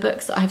any of the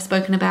books that I have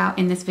spoken about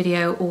in this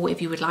video, or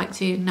if you would like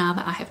to now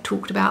that I have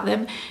talked about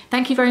them.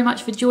 Thank you very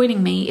much for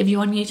joining me. If you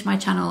are new to my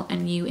channel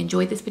and you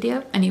enjoyed this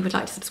video and you would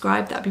like to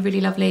subscribe, that'd be really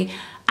lovely.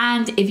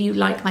 And if you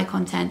like my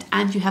content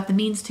and you have the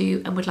means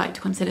to and would like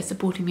to consider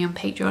supporting me on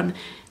Patreon,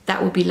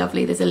 that would be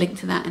lovely. There's a link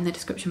to that in the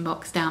description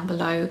box down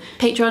below.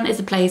 Patreon is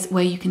a place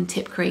where you can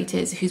tip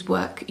creators whose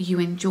work you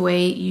enjoy.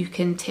 You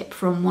can tip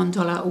from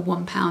 $1 or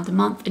 £1 a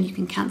month, and you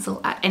can cancel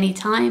at any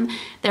time.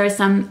 There is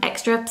some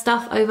extra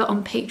stuff over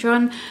on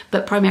Patreon,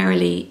 but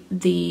primarily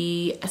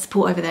the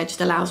support over there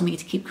just allows me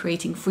to keep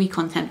creating free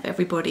content for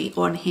everybody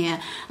on here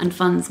and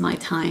funds my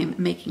time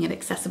making it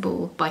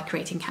accessible by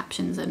creating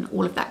captions and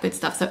all of that good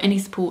stuff. So any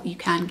support you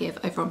can give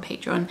over on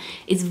Patreon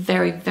is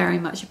very, very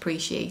much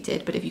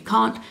appreciated. But if you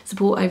can't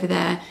support over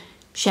there,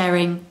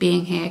 sharing,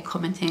 being here,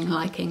 commenting,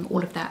 liking,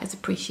 all of that is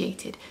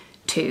appreciated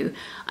too.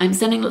 I'm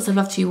sending lots of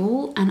love to you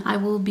all, and I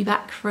will be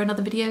back for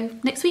another video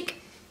next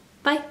week.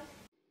 Bye.